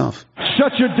it to myself.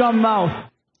 Shut your dumb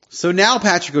mouth. So now,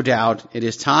 Patrick O'Dowd, it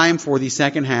is time for the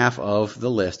second half of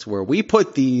the list where we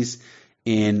put these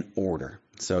in order.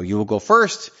 So you will go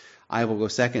first, I will go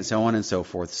second, so on and so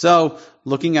forth. So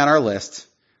looking at our list,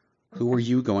 who are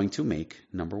you going to make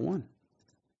number 1?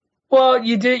 Well,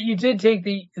 you did take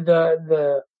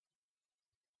the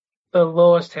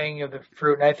lowest hanging of the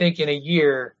fruit, and I think in a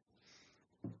year,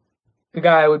 the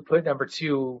guy I would put number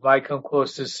 2 might come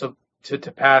close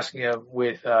to passing him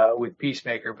with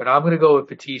Peacemaker, but I'm going to go with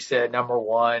Batista at number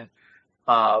 1.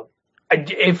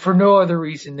 And for no other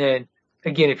reason than,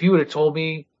 again, if you would have told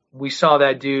me we saw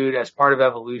that dude as part of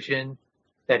Evolution,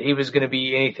 that he was going to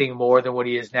be anything more than what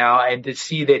he is now, and to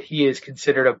see that he is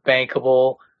considered a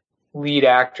bankable lead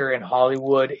actor in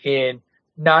Hollywood in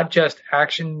not just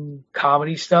action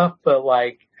comedy stuff, but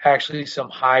like actually some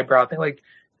highbrow thing, like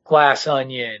Glass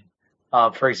Onion,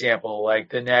 for example, like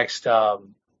the next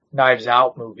Knives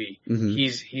Out movie. Mm-hmm.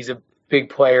 He's a big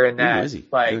player in that. Ooh, is he?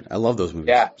 Like, good. I love those movies.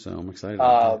 Yeah. So I'm excited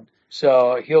about that.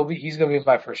 So he's going to be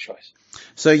my first choice.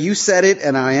 So you said it,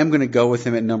 and I am going to go with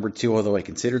him at number 2, although I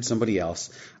considered somebody else.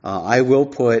 I will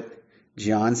put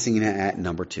John Cena at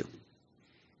number 2.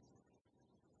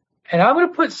 And I'm going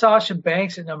to put Sasha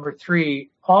Banks at number 3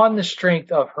 on the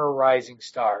strength of her rising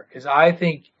star, because I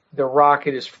think the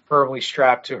rocket is firmly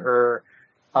strapped to her,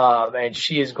 and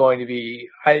she's going to be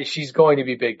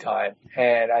big time.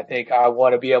 And I think I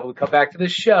want to be able to come back to the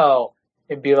show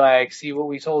and be like, see what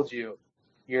we told you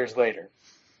years later.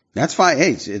 That's fine.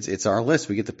 Hey, it's our list.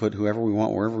 We get to put whoever we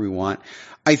want, wherever we want.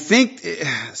 I think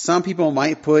some people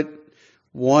might put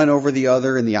one over the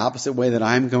other in the opposite way that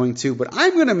I'm going to, but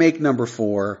I'm going to make number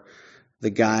 4 the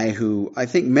guy who I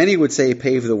think many would say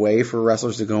paved the way for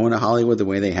wrestlers to go into Hollywood the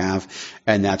way they have,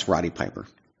 and that's Roddy Piper.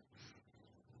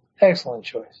 Excellent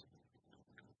choice.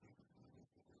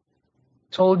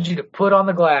 Told you to put on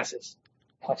the glasses.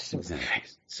 Watch some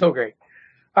face. So great.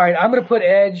 All right, I'm going to put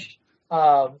Edge.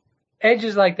 Edge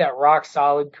is like that rock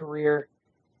solid career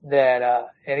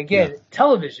that, and again,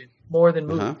 television more than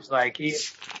movies. Like,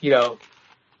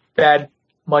 Bad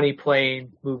Money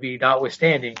Plane movie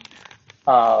notwithstanding,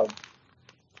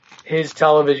 his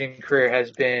television career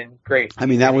has been great. I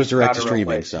mean, that was direct to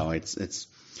streaming, so it's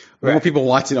more people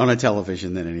watch it on a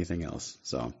television than anything else.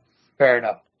 So fair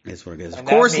enough. It's what it is. Of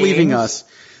course, leaving us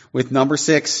with number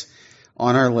 6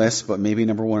 on our list, but maybe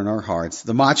number 1 in our hearts,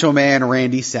 the Macho Man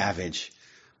Randy Savage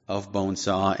of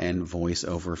Bonesaw and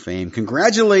voiceover fame.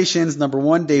 Congratulations, number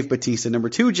 1, Dave Bautista, number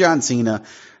 2, John Cena,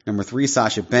 number 3,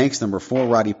 Sasha Banks, number 4,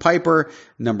 Roddy Piper,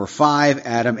 number 5,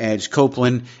 Adam Edge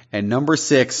Copeland, and number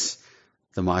 6,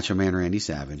 the Macho Man Randy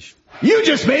Savage. You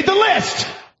just made the list!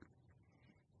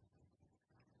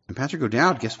 And Patrick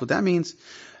O'Dowd, guess what that means?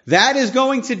 That is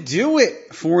going to do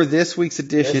it for this week's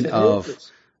edition of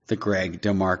the Greg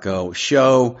DeMarco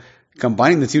Show.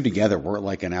 Combining the two together, we're at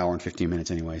like an hour and 15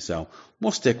 minutes anyway, so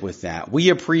we'll stick with that. We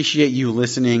appreciate you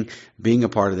listening, being a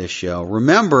part of this show.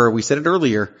 Remember, we said it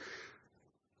earlier,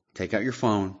 take out your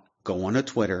phone, go onto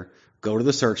Twitter, go to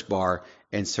the search bar,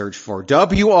 and search for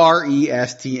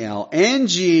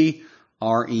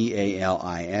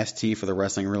WRESTLNGREALIST for the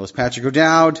Wrestling Realist Patrick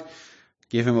O'Dowd.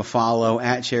 Give him a follow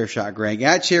at Chairshot Greg,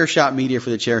 at Chairshot Media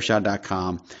for the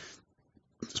Chairshot.com.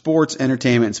 Sports,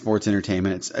 entertainment, and sports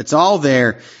entertainment. It's all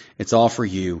there. It's all for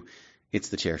you. It's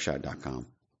thechairshot.com.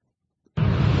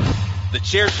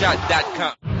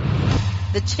 Thechairshot.com.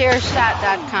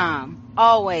 Thechairshot.com.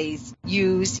 Always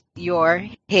use your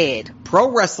head.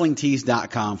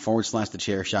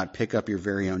 ProWrestlingTees.com/thechairshot. Pick up your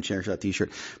very own Chairshot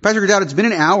t-shirt. Patrick O'Dowd, it's been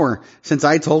an hour since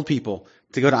I told people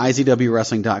to go to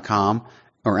IZWWrestling.com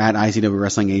or at IZW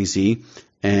Wrestling AZ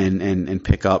and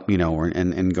pick up,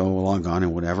 and go log on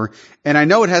and whatever. And I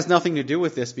know it has nothing to do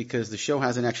with this because the show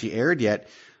hasn't actually aired yet.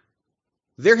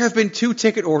 There have been 2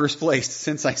 ticket orders placed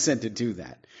since I sent it to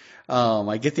that.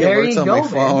 I get the alerts on my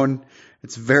phone.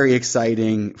 It's very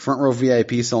exciting. Front row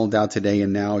VIP sold out today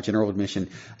and now general admission.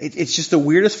 It's just the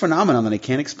weirdest phenomenon that I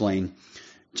can't explain.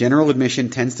 General admission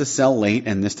tends to sell late,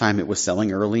 and this time it was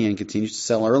selling early and continues to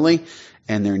sell early.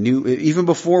 And they're new, even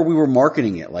before we were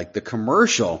marketing it, like the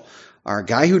commercial, our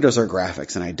guy who does our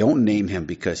graphics, and I don't name him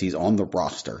because he's on the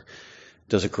roster,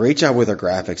 does a great job with our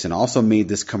graphics and also made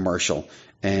this commercial.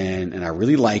 And I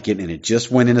really like it, and it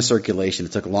just went into circulation.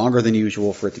 It took longer than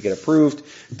usual for it to get approved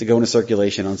to go into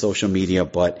circulation on social media,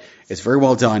 but it's very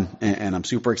well done, and I'm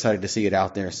super excited to see it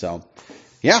out there. So,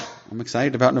 yeah, I'm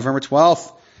excited about November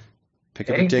 12th. Pick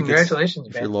up your tickets congratulations,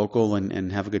 if you're local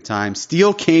and have a good time.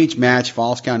 Steel cage match,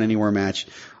 Falls Count Anywhere match,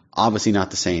 obviously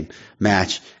not the same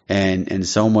match, and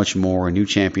so much more. A new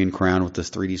champion crown with this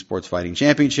 3D Sports Fighting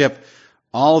Championship.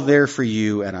 All there for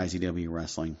you at IZW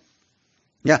Wrestling.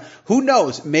 Yeah, who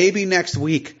knows? Maybe next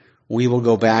week we will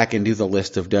go back and do the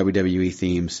list of WWE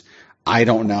themes. I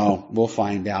don't know. We'll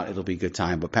find out. It'll be a good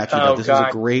time. But Patrick, this was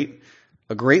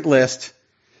a great list.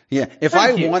 Yeah, if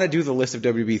I want to do the list of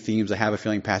WWE themes, I have a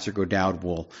feeling Patrick O'Dowd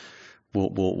will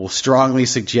strongly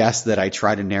suggest that I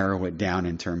try to narrow it down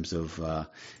in terms of time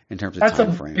frame. That's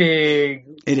a big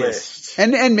list.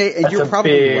 And you're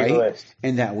probably right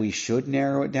in that we should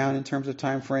narrow it down in terms of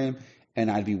time frame, and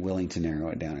I'd be willing to narrow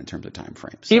it down in terms of time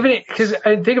frame. So. Even because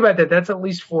I think about that, that's at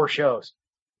least 4 shows.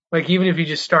 Like even if you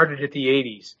just started at the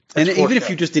 80s, and even if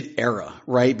you just did Era,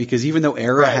 right? Because even though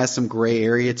Era has some gray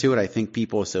area to it, I think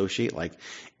people associate, like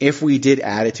if we did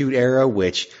Attitude Era,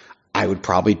 which I would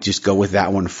probably just go with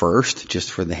that one first,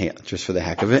 just for the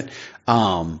heck of it.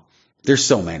 There's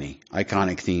so many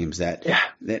iconic themes that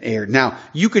aired. Now,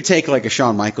 you could take like a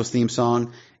Shawn Michaels theme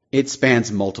song. It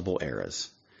spans multiple eras.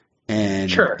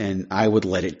 And I would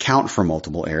let it count for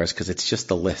multiple eras because it's just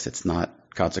a list. It's not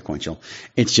consequential.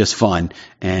 It's just fun.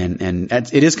 And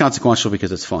it is consequential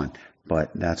because it's fun.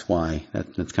 But that's why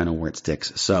that's kind of where it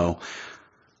sticks. So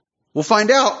we'll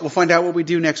find out. We'll find out what we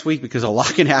do next week because a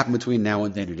lot can happen between now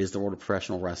and then. It is the world of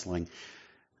professional wrestling.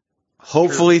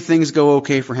 Hopefully things go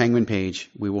okay for Hangman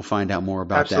Page. We will find out more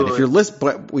about that.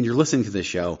 But when you're listening to this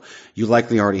show, you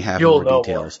likely already have more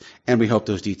details. And we hope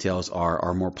those details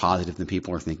are more positive than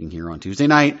people are thinking here on Tuesday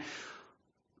night.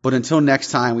 But until next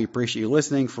time, we appreciate you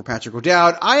listening. For Patrick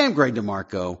O'Dowd, I am Greg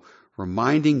DeMarco,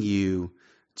 reminding you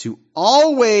to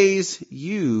always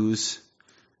use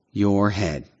your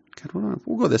head. God,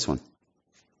 we'll go this one.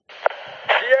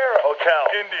 Sierra Hotel,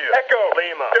 India, Echo,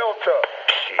 Lima, Delta,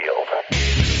 Shield.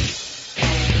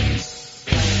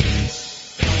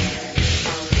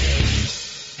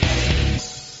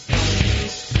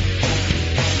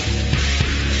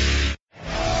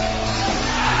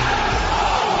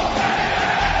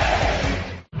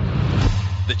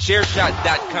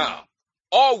 TheChairShot.com.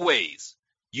 Always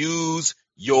use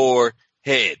your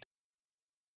head.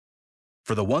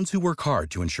 For the ones who work hard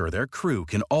to ensure their crew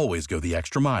can always go the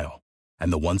extra mile,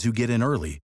 and the ones who get in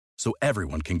early so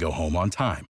everyone can go home on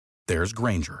time, there's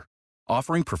Grainger,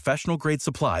 offering professional-grade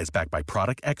supplies backed by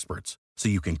product experts so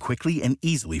you can quickly and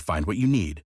easily find what you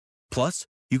need. Plus,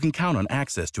 you can count on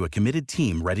access to a committed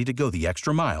team ready to go the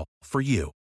extra mile for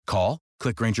you. Call,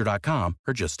 click Grainger.com,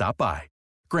 or just stop by.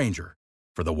 Grainger,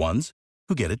 for the ones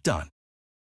who get it done.